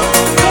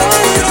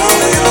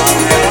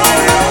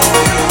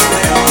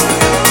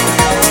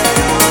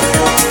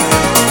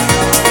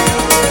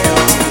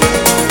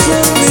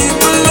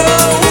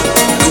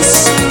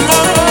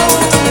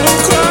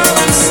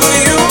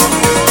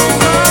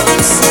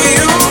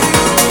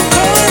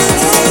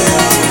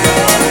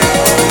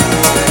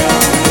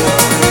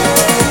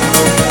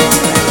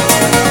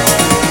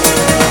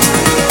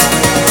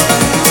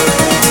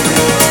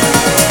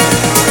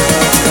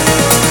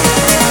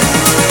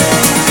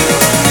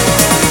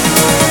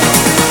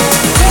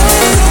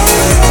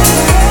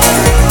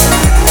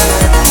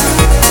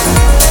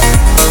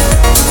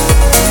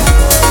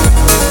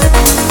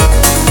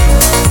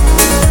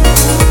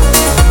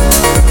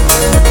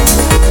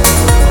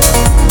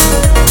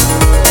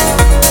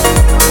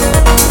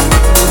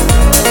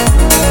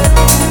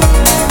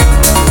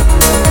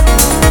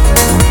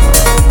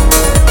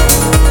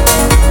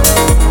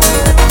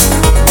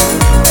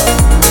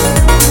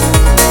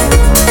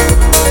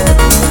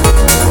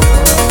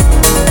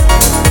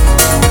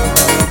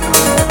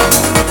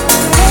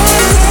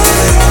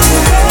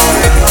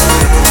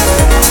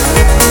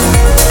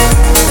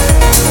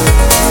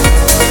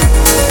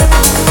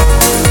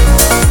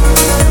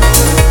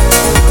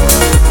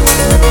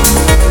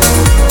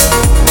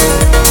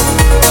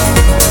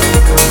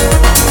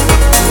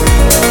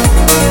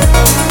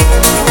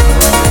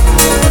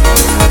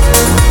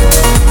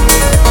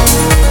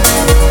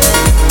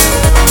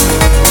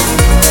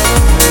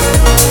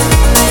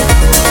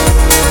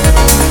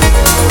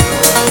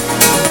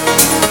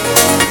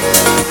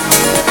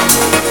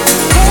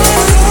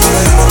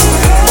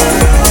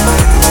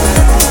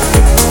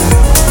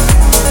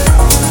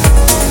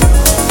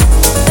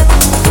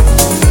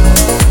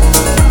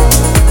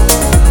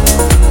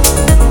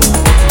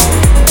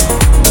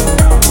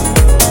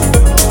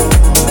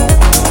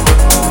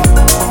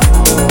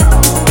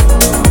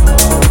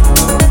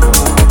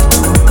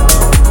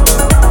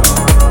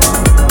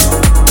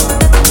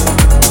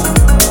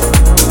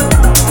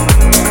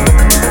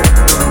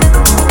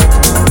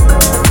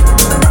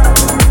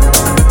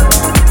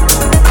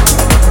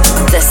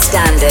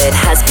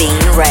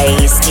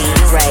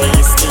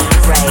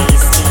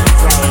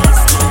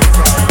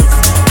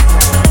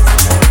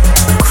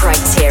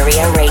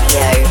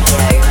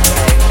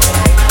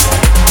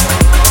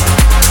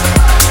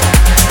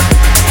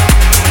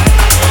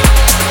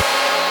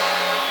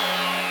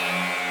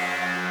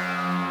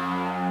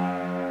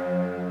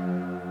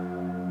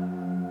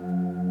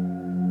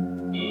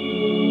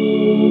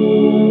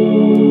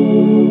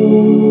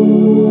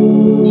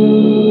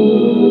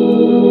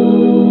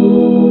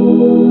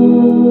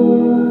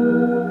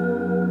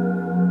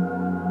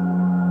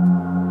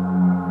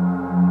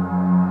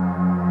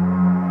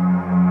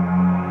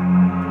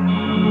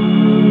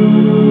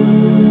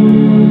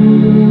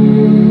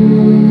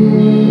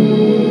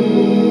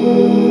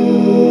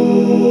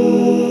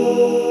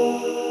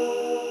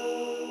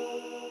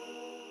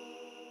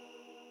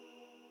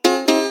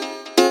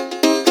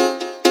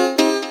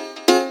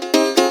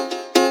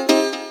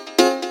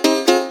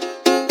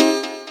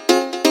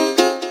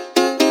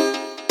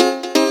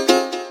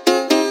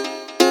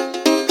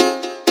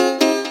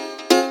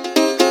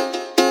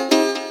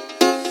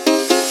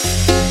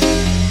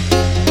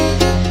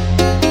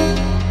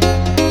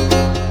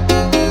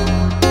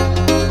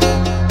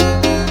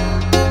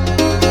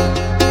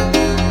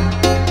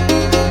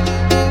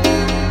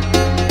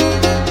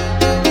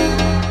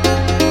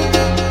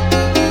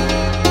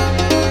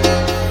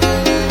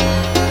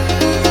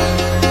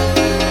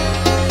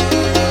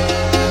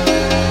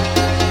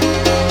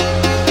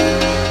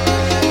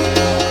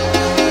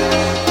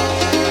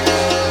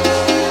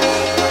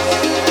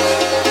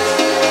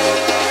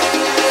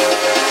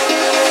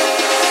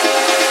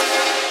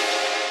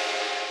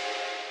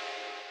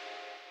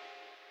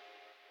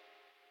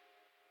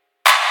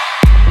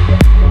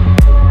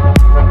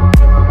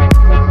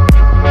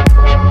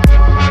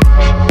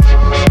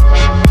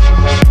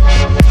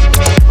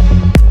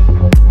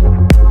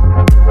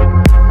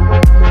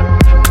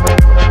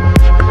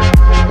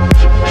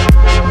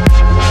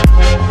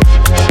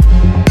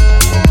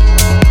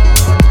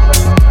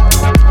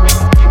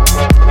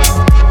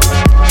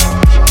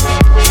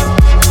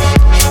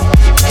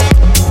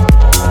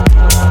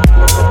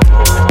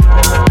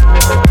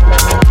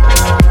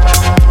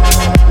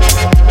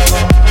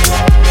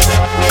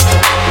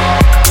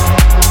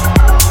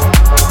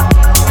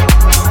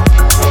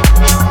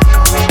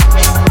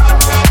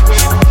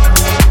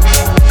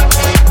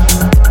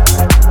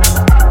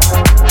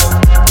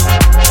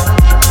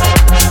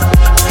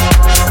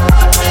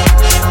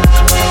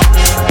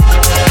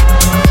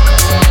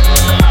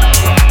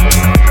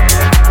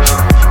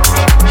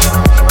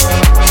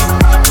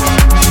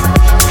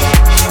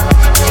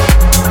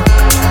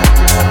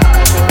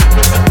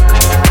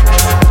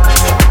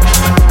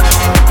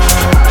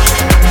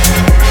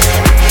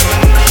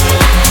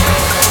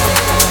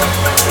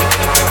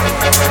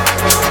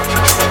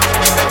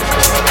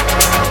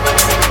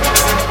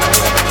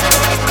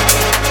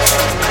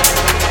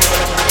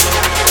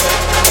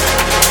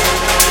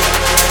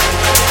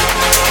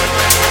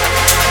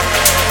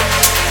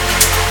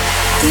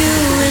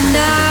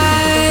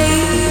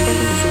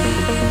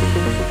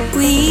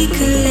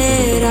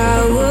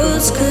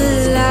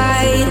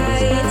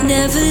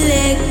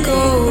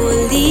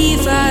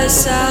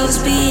ourselves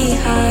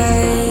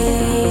behind.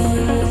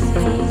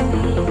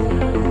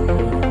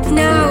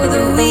 Now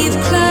that we've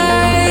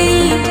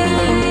climbed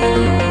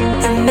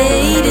and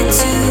made it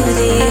to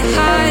the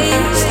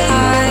highest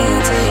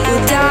heights,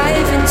 we'll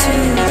dive into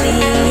the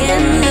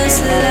endless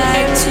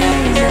light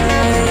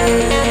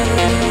tonight.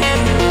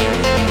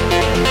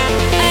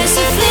 As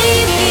the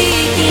flame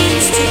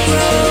begins to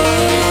grow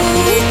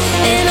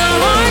and our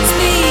hearts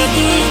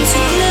begin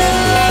to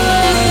glow,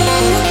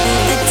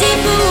 the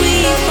deeper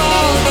we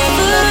fall, the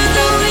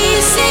further we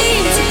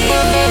seem to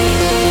go.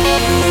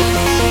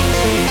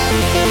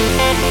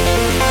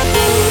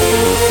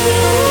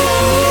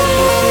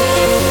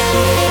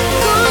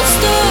 Can't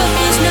stop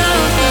us now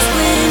 'cause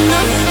we're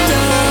not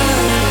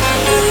done.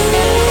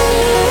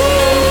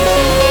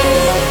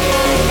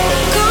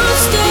 Can't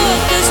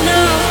stop us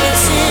now,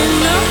 it's in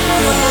our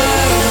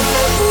blood.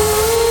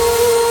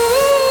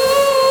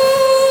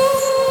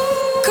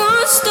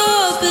 Can't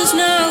stop us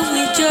now,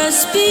 we've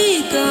just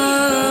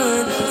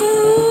begun.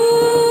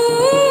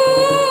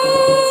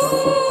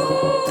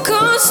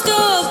 Can't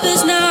stop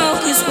us now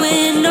 'cause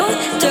we're not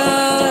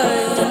done.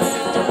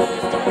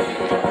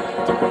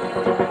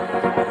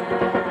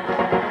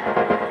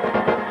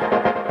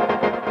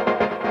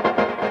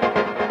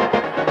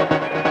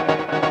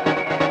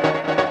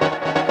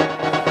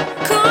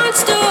 Can't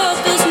stop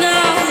us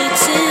now,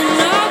 it's in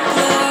our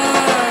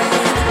blood.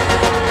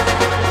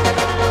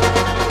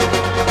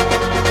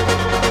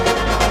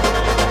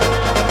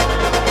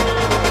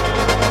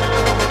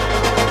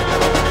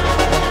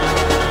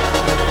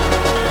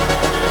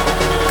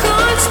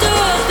 Can't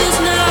stop us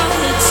now,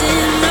 it's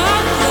in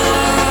our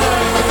blood.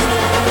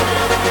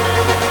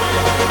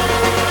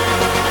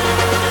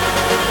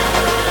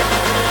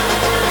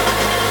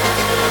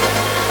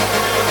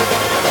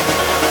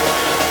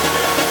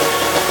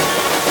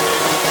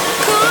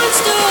 Can't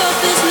stop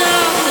us now, it's in our blood. Can't stop us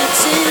now,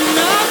 it's in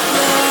our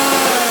blood.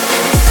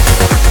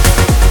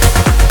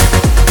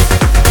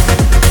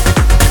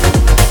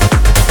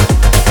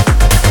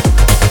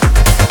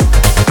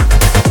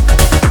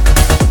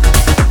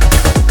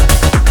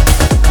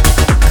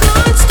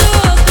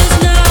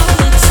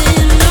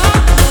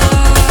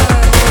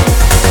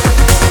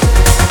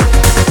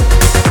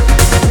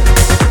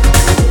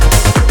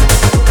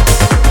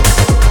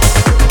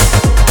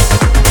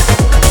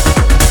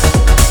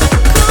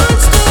 Can't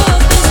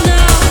stop us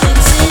now,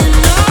 it's in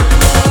our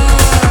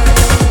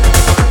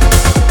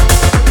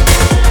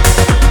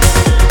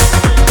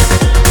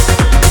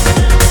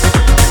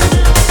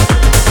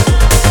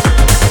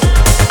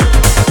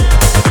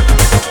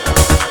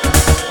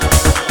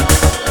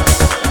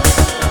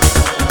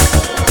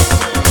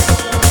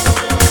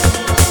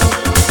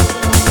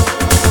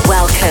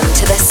Welcome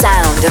to the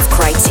sound of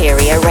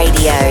Criteria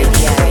Radio.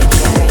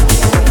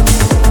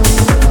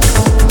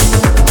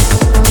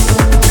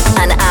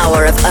 An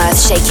hour of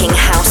earth-shaking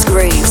house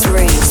grooves.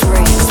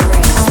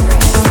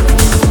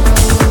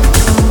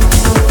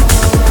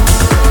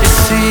 You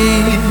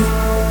see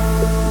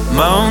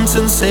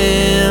mountains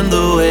in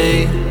the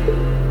way,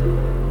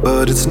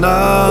 but it's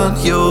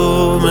not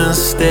your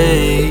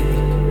mistake.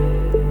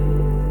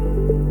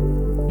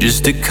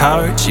 Just a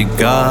card you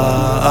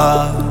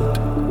got.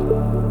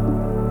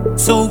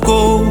 So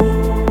go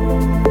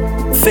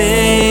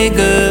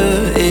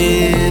figure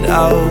it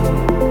out,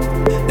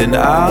 and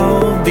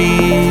I'll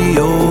be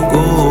your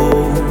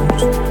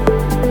ghost.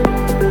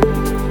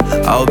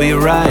 I'll be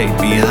right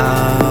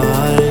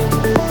behind.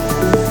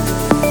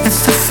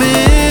 It's the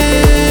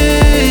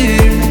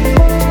fear.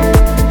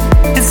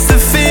 It's the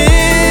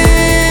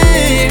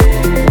fear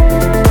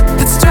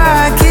that's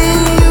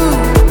striking you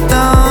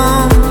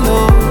down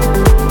low.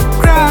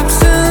 Grabs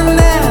and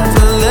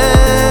never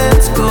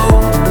lets go.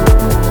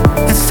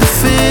 It's the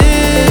fear.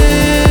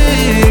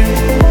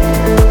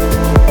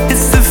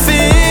 It's the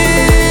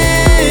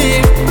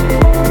fear.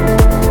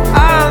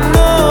 I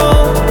know,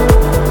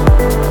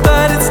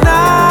 but it's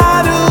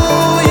not who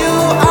you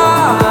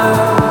are.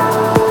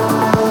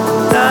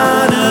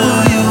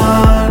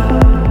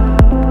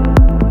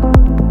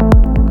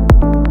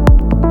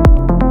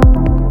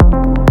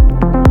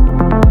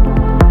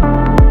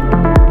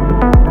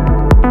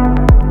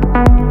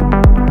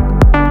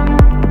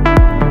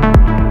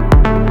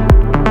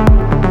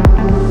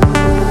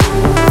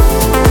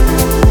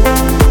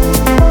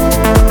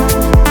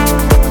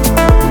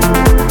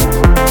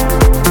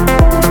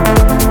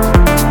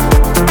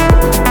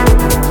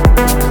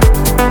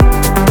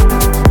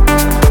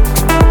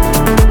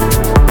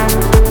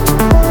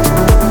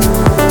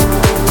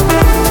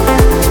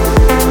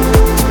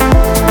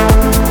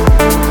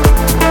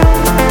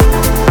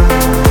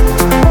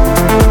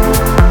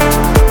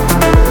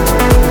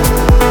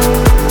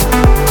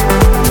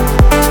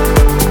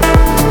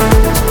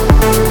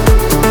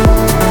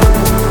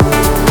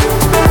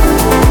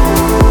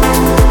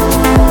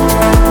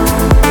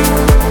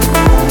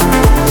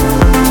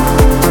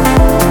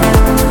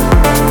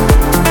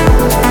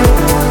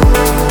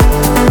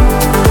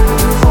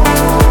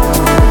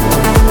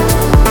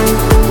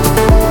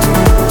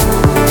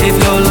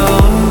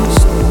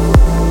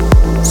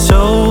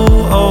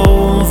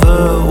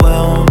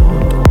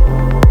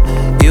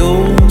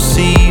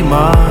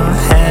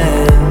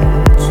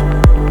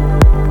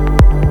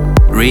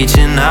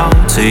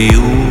 to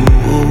you.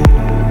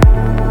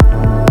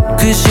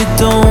 'Cause you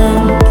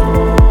don't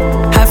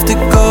have to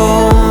go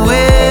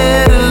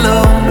it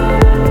alone.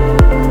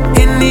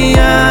 In the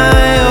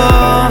eye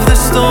of the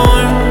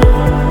storm,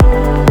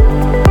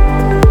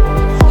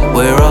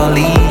 we're all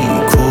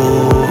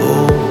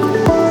equal.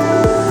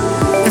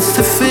 It's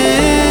the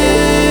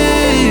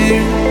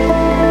fear,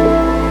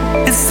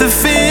 it's the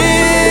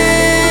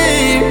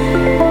fear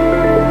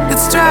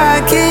that's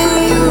striking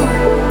you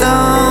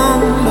down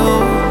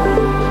low.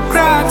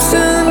 Grabs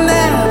and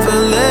never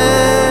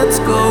lets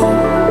go.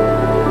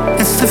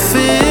 It's the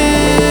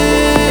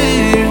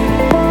fear,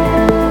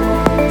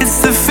 it's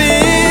the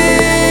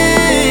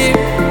fear.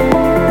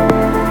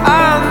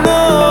 I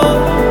know,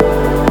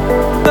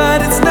 but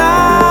it's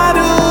not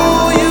who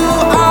you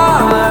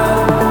are.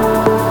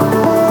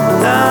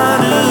 Not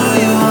who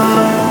you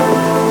are.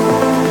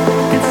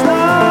 It's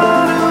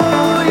not who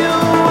you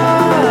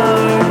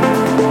are.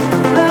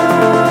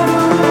 Not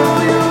who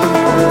you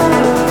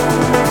are.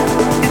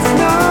 It's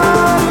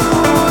not who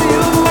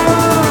you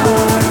are.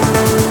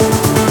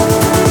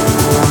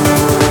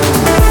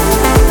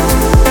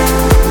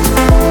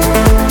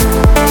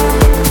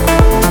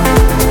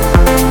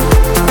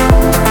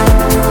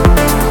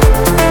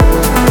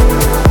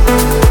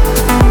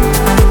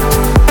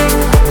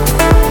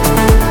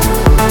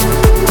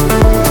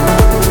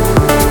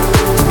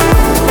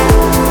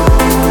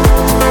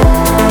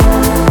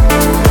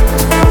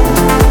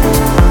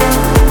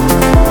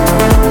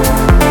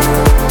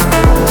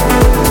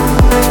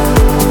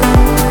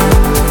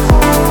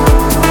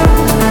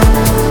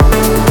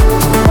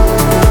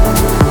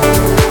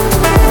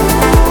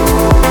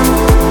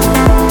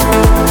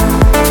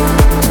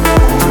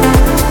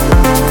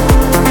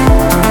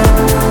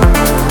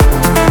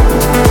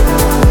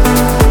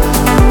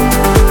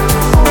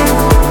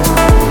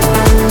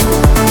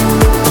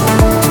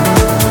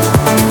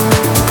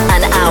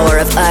 An hour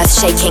of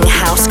earth-shaking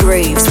house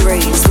grooves.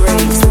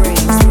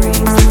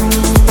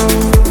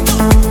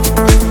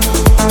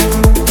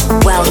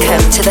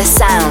 Welcome to the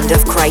sound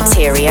of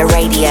Criteria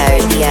Radio.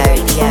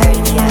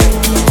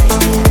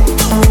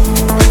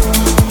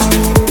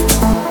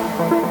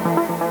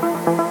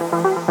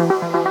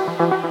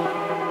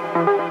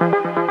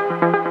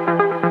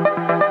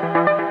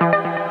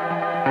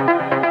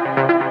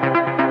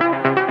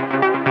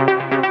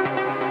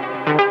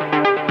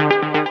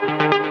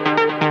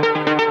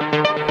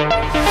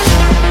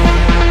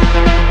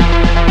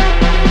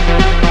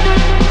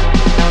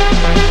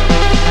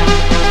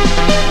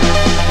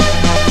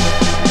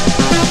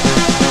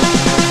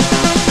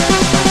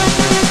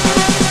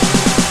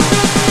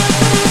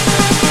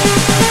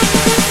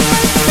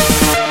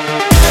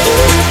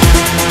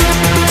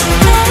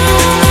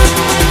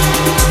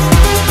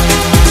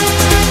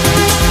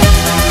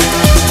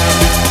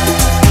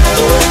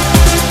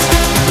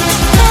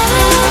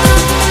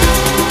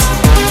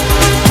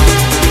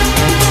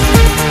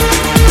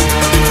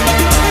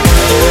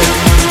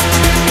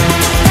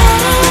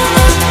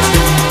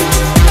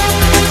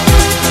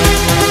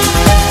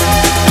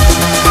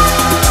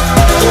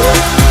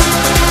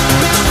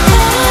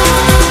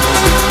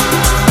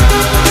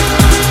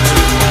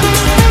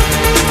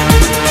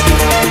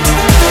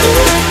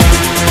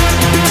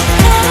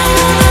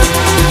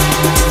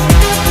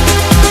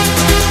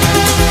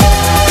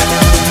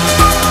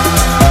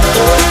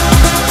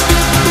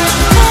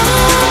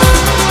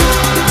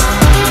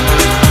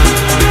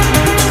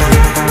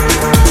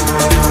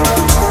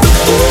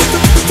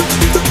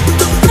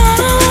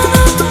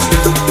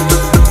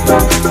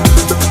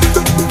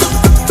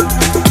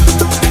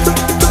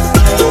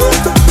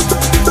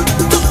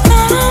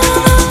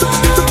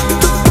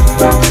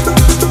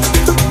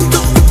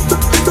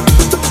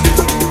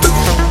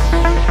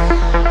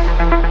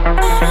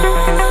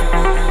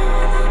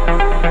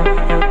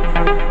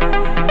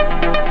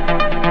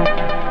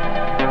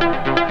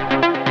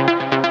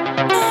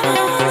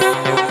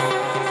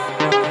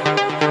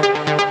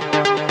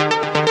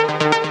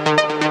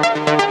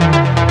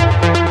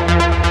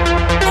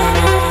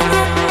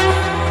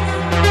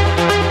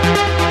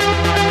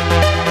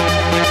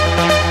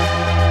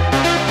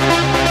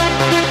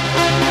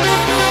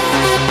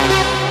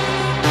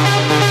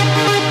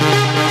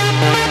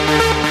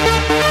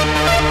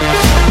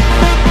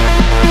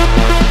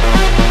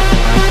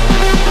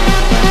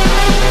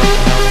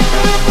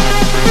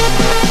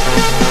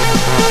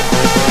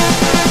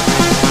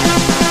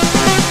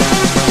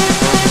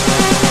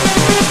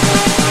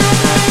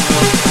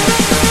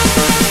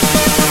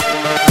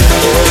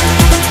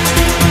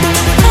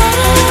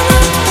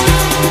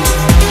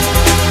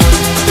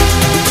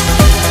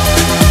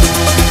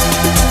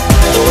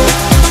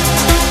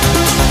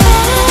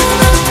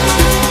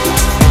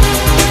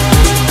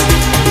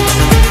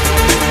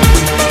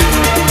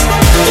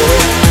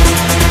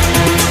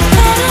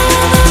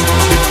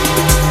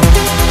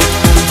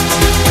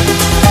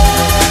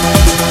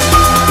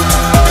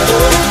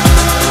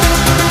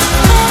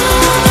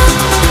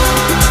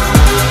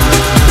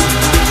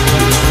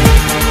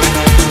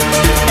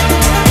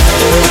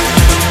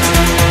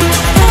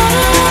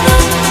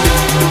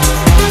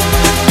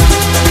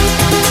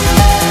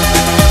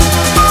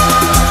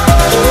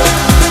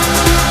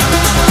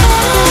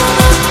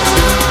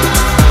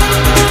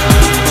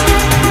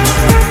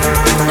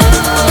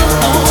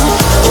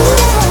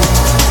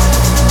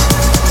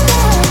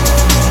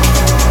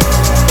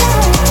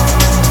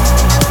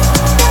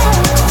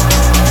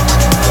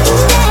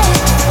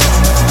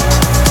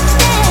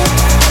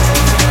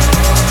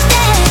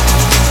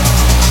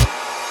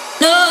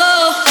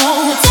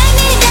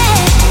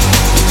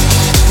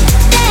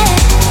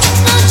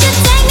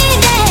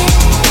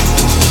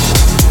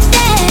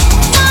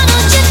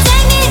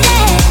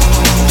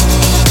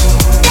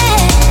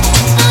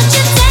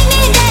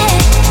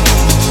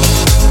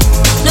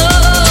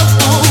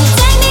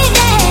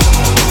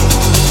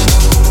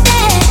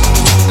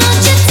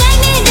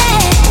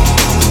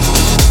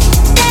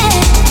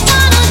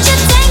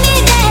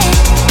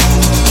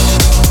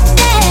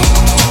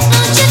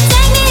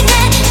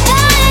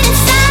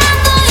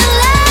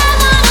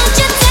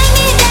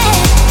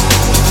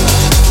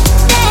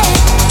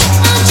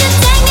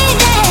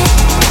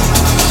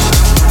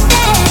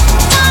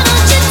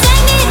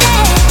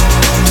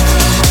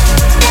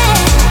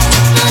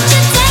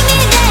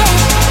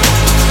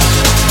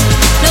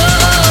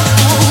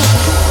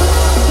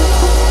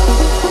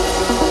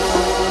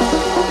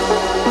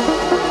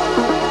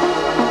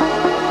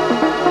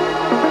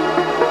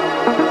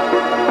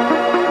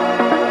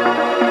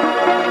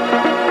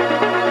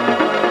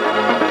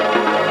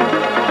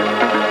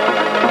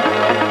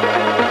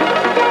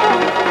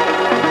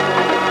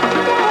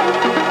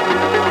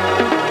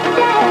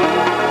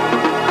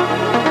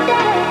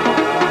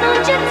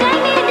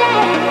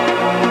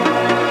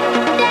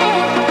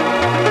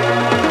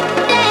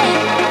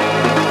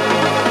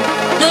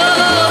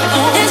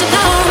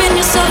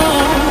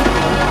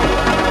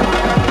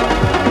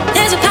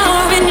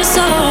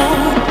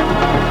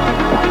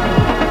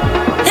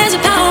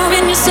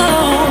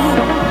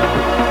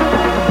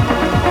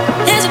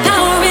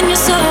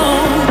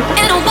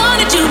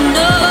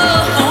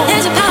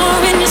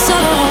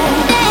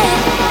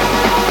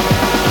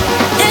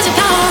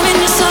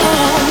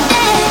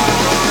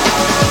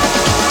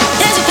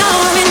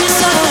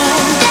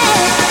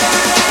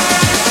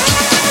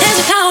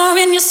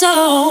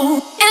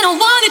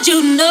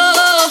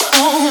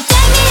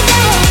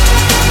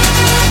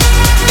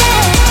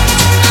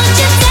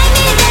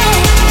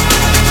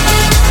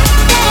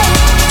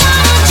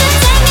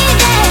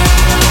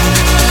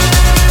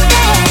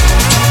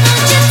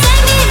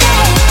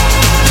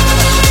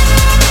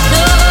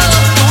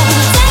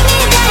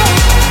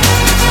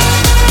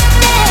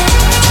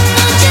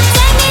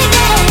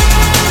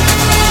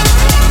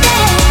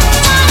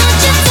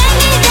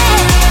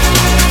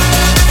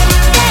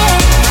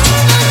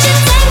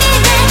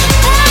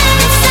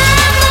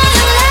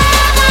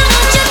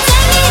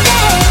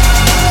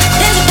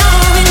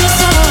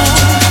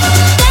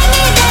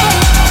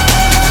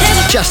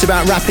 Just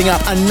about wrapping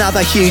up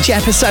another huge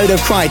episode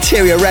of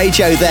Criteria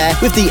Radio there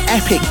with the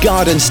epic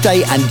Garden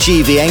State and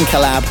GVN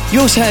collab. You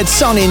also heard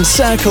Son in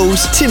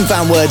Circles, Tim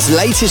Van Word's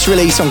latest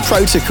release on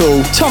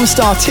Protocol, Tom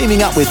Starr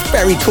teaming up with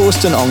Ferry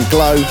Corsten on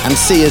Glow, and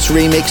Sia's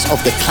remix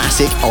of the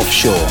classic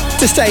Offshore.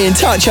 To stay in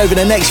touch over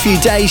the next few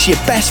days, you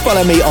best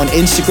follow me on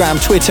Instagram,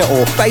 Twitter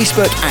or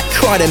Facebook at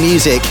Kryder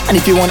Music. And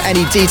if you want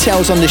any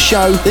details on the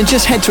show, then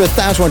just head to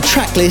 1001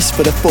 Tracklist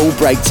for the full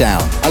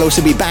breakdown. I'll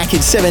also be back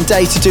in 7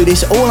 days to do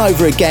this all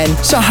over again,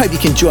 so I hope you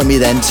can join me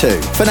then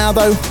too. For now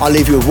though, I'll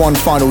leave you with one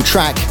final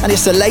track, and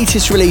it's the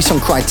latest release on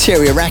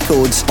Criteria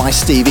Records by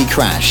Stevie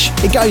Crash.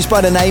 It goes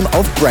by the name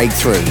of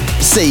Breakthrough.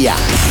 See ya.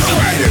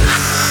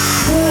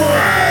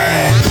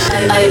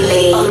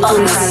 Only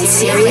on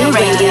Criteria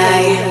Radio.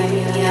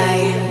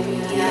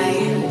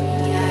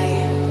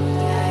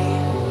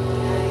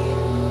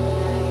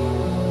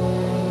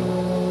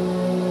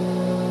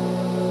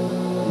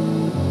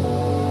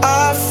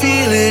 I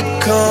feel it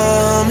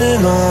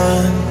coming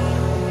on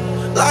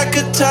like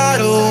a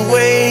tidal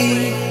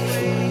wave,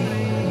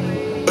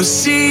 a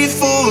sea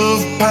full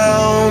of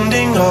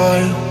pounding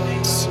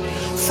hearts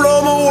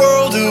from a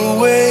world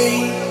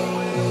away.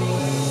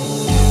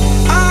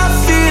 I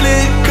feel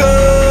it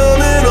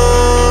coming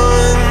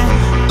on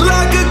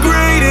like a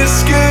great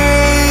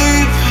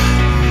escape,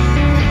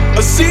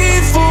 a sea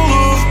full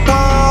of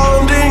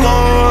pounding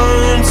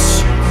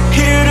hearts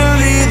here to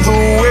lead the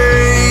way.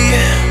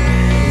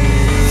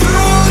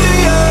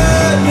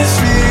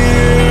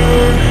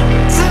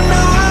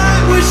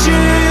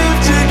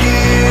 Shift to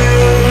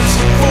gears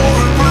for a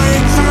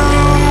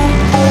breakthrough,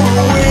 for a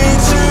way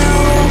to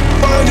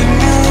find a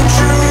new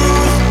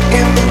truth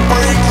in the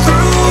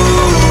breakthrough.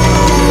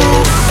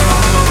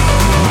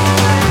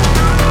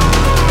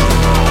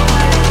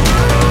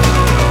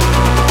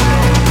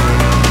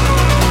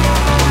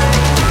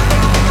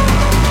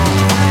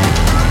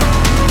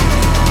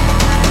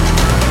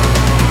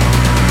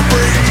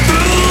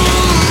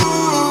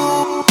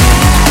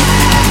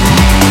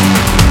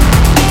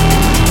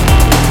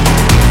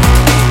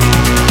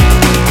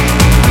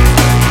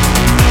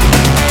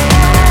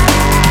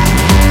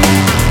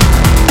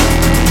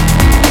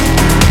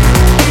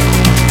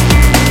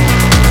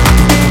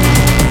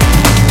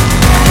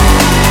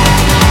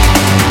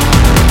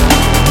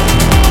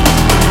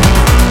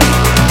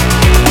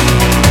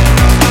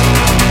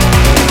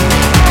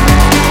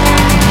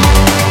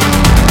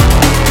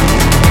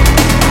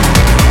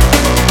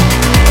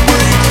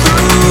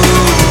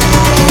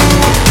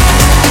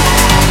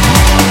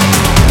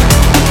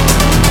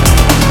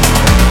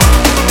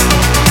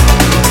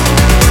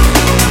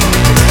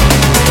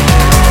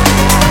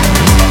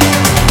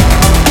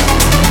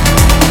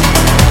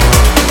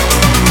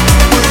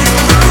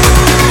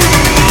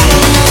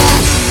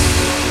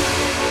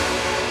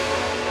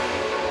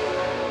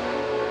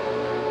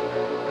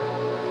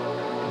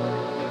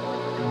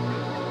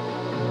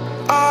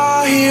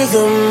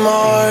 Them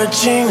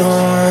marching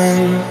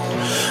on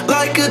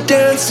like a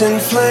dancing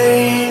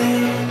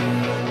flame,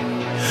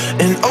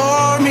 an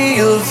army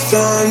of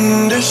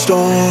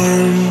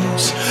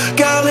thunderstorms,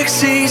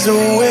 galaxies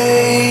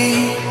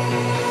away.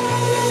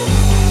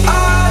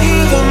 I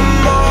hear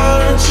them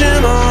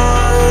marching on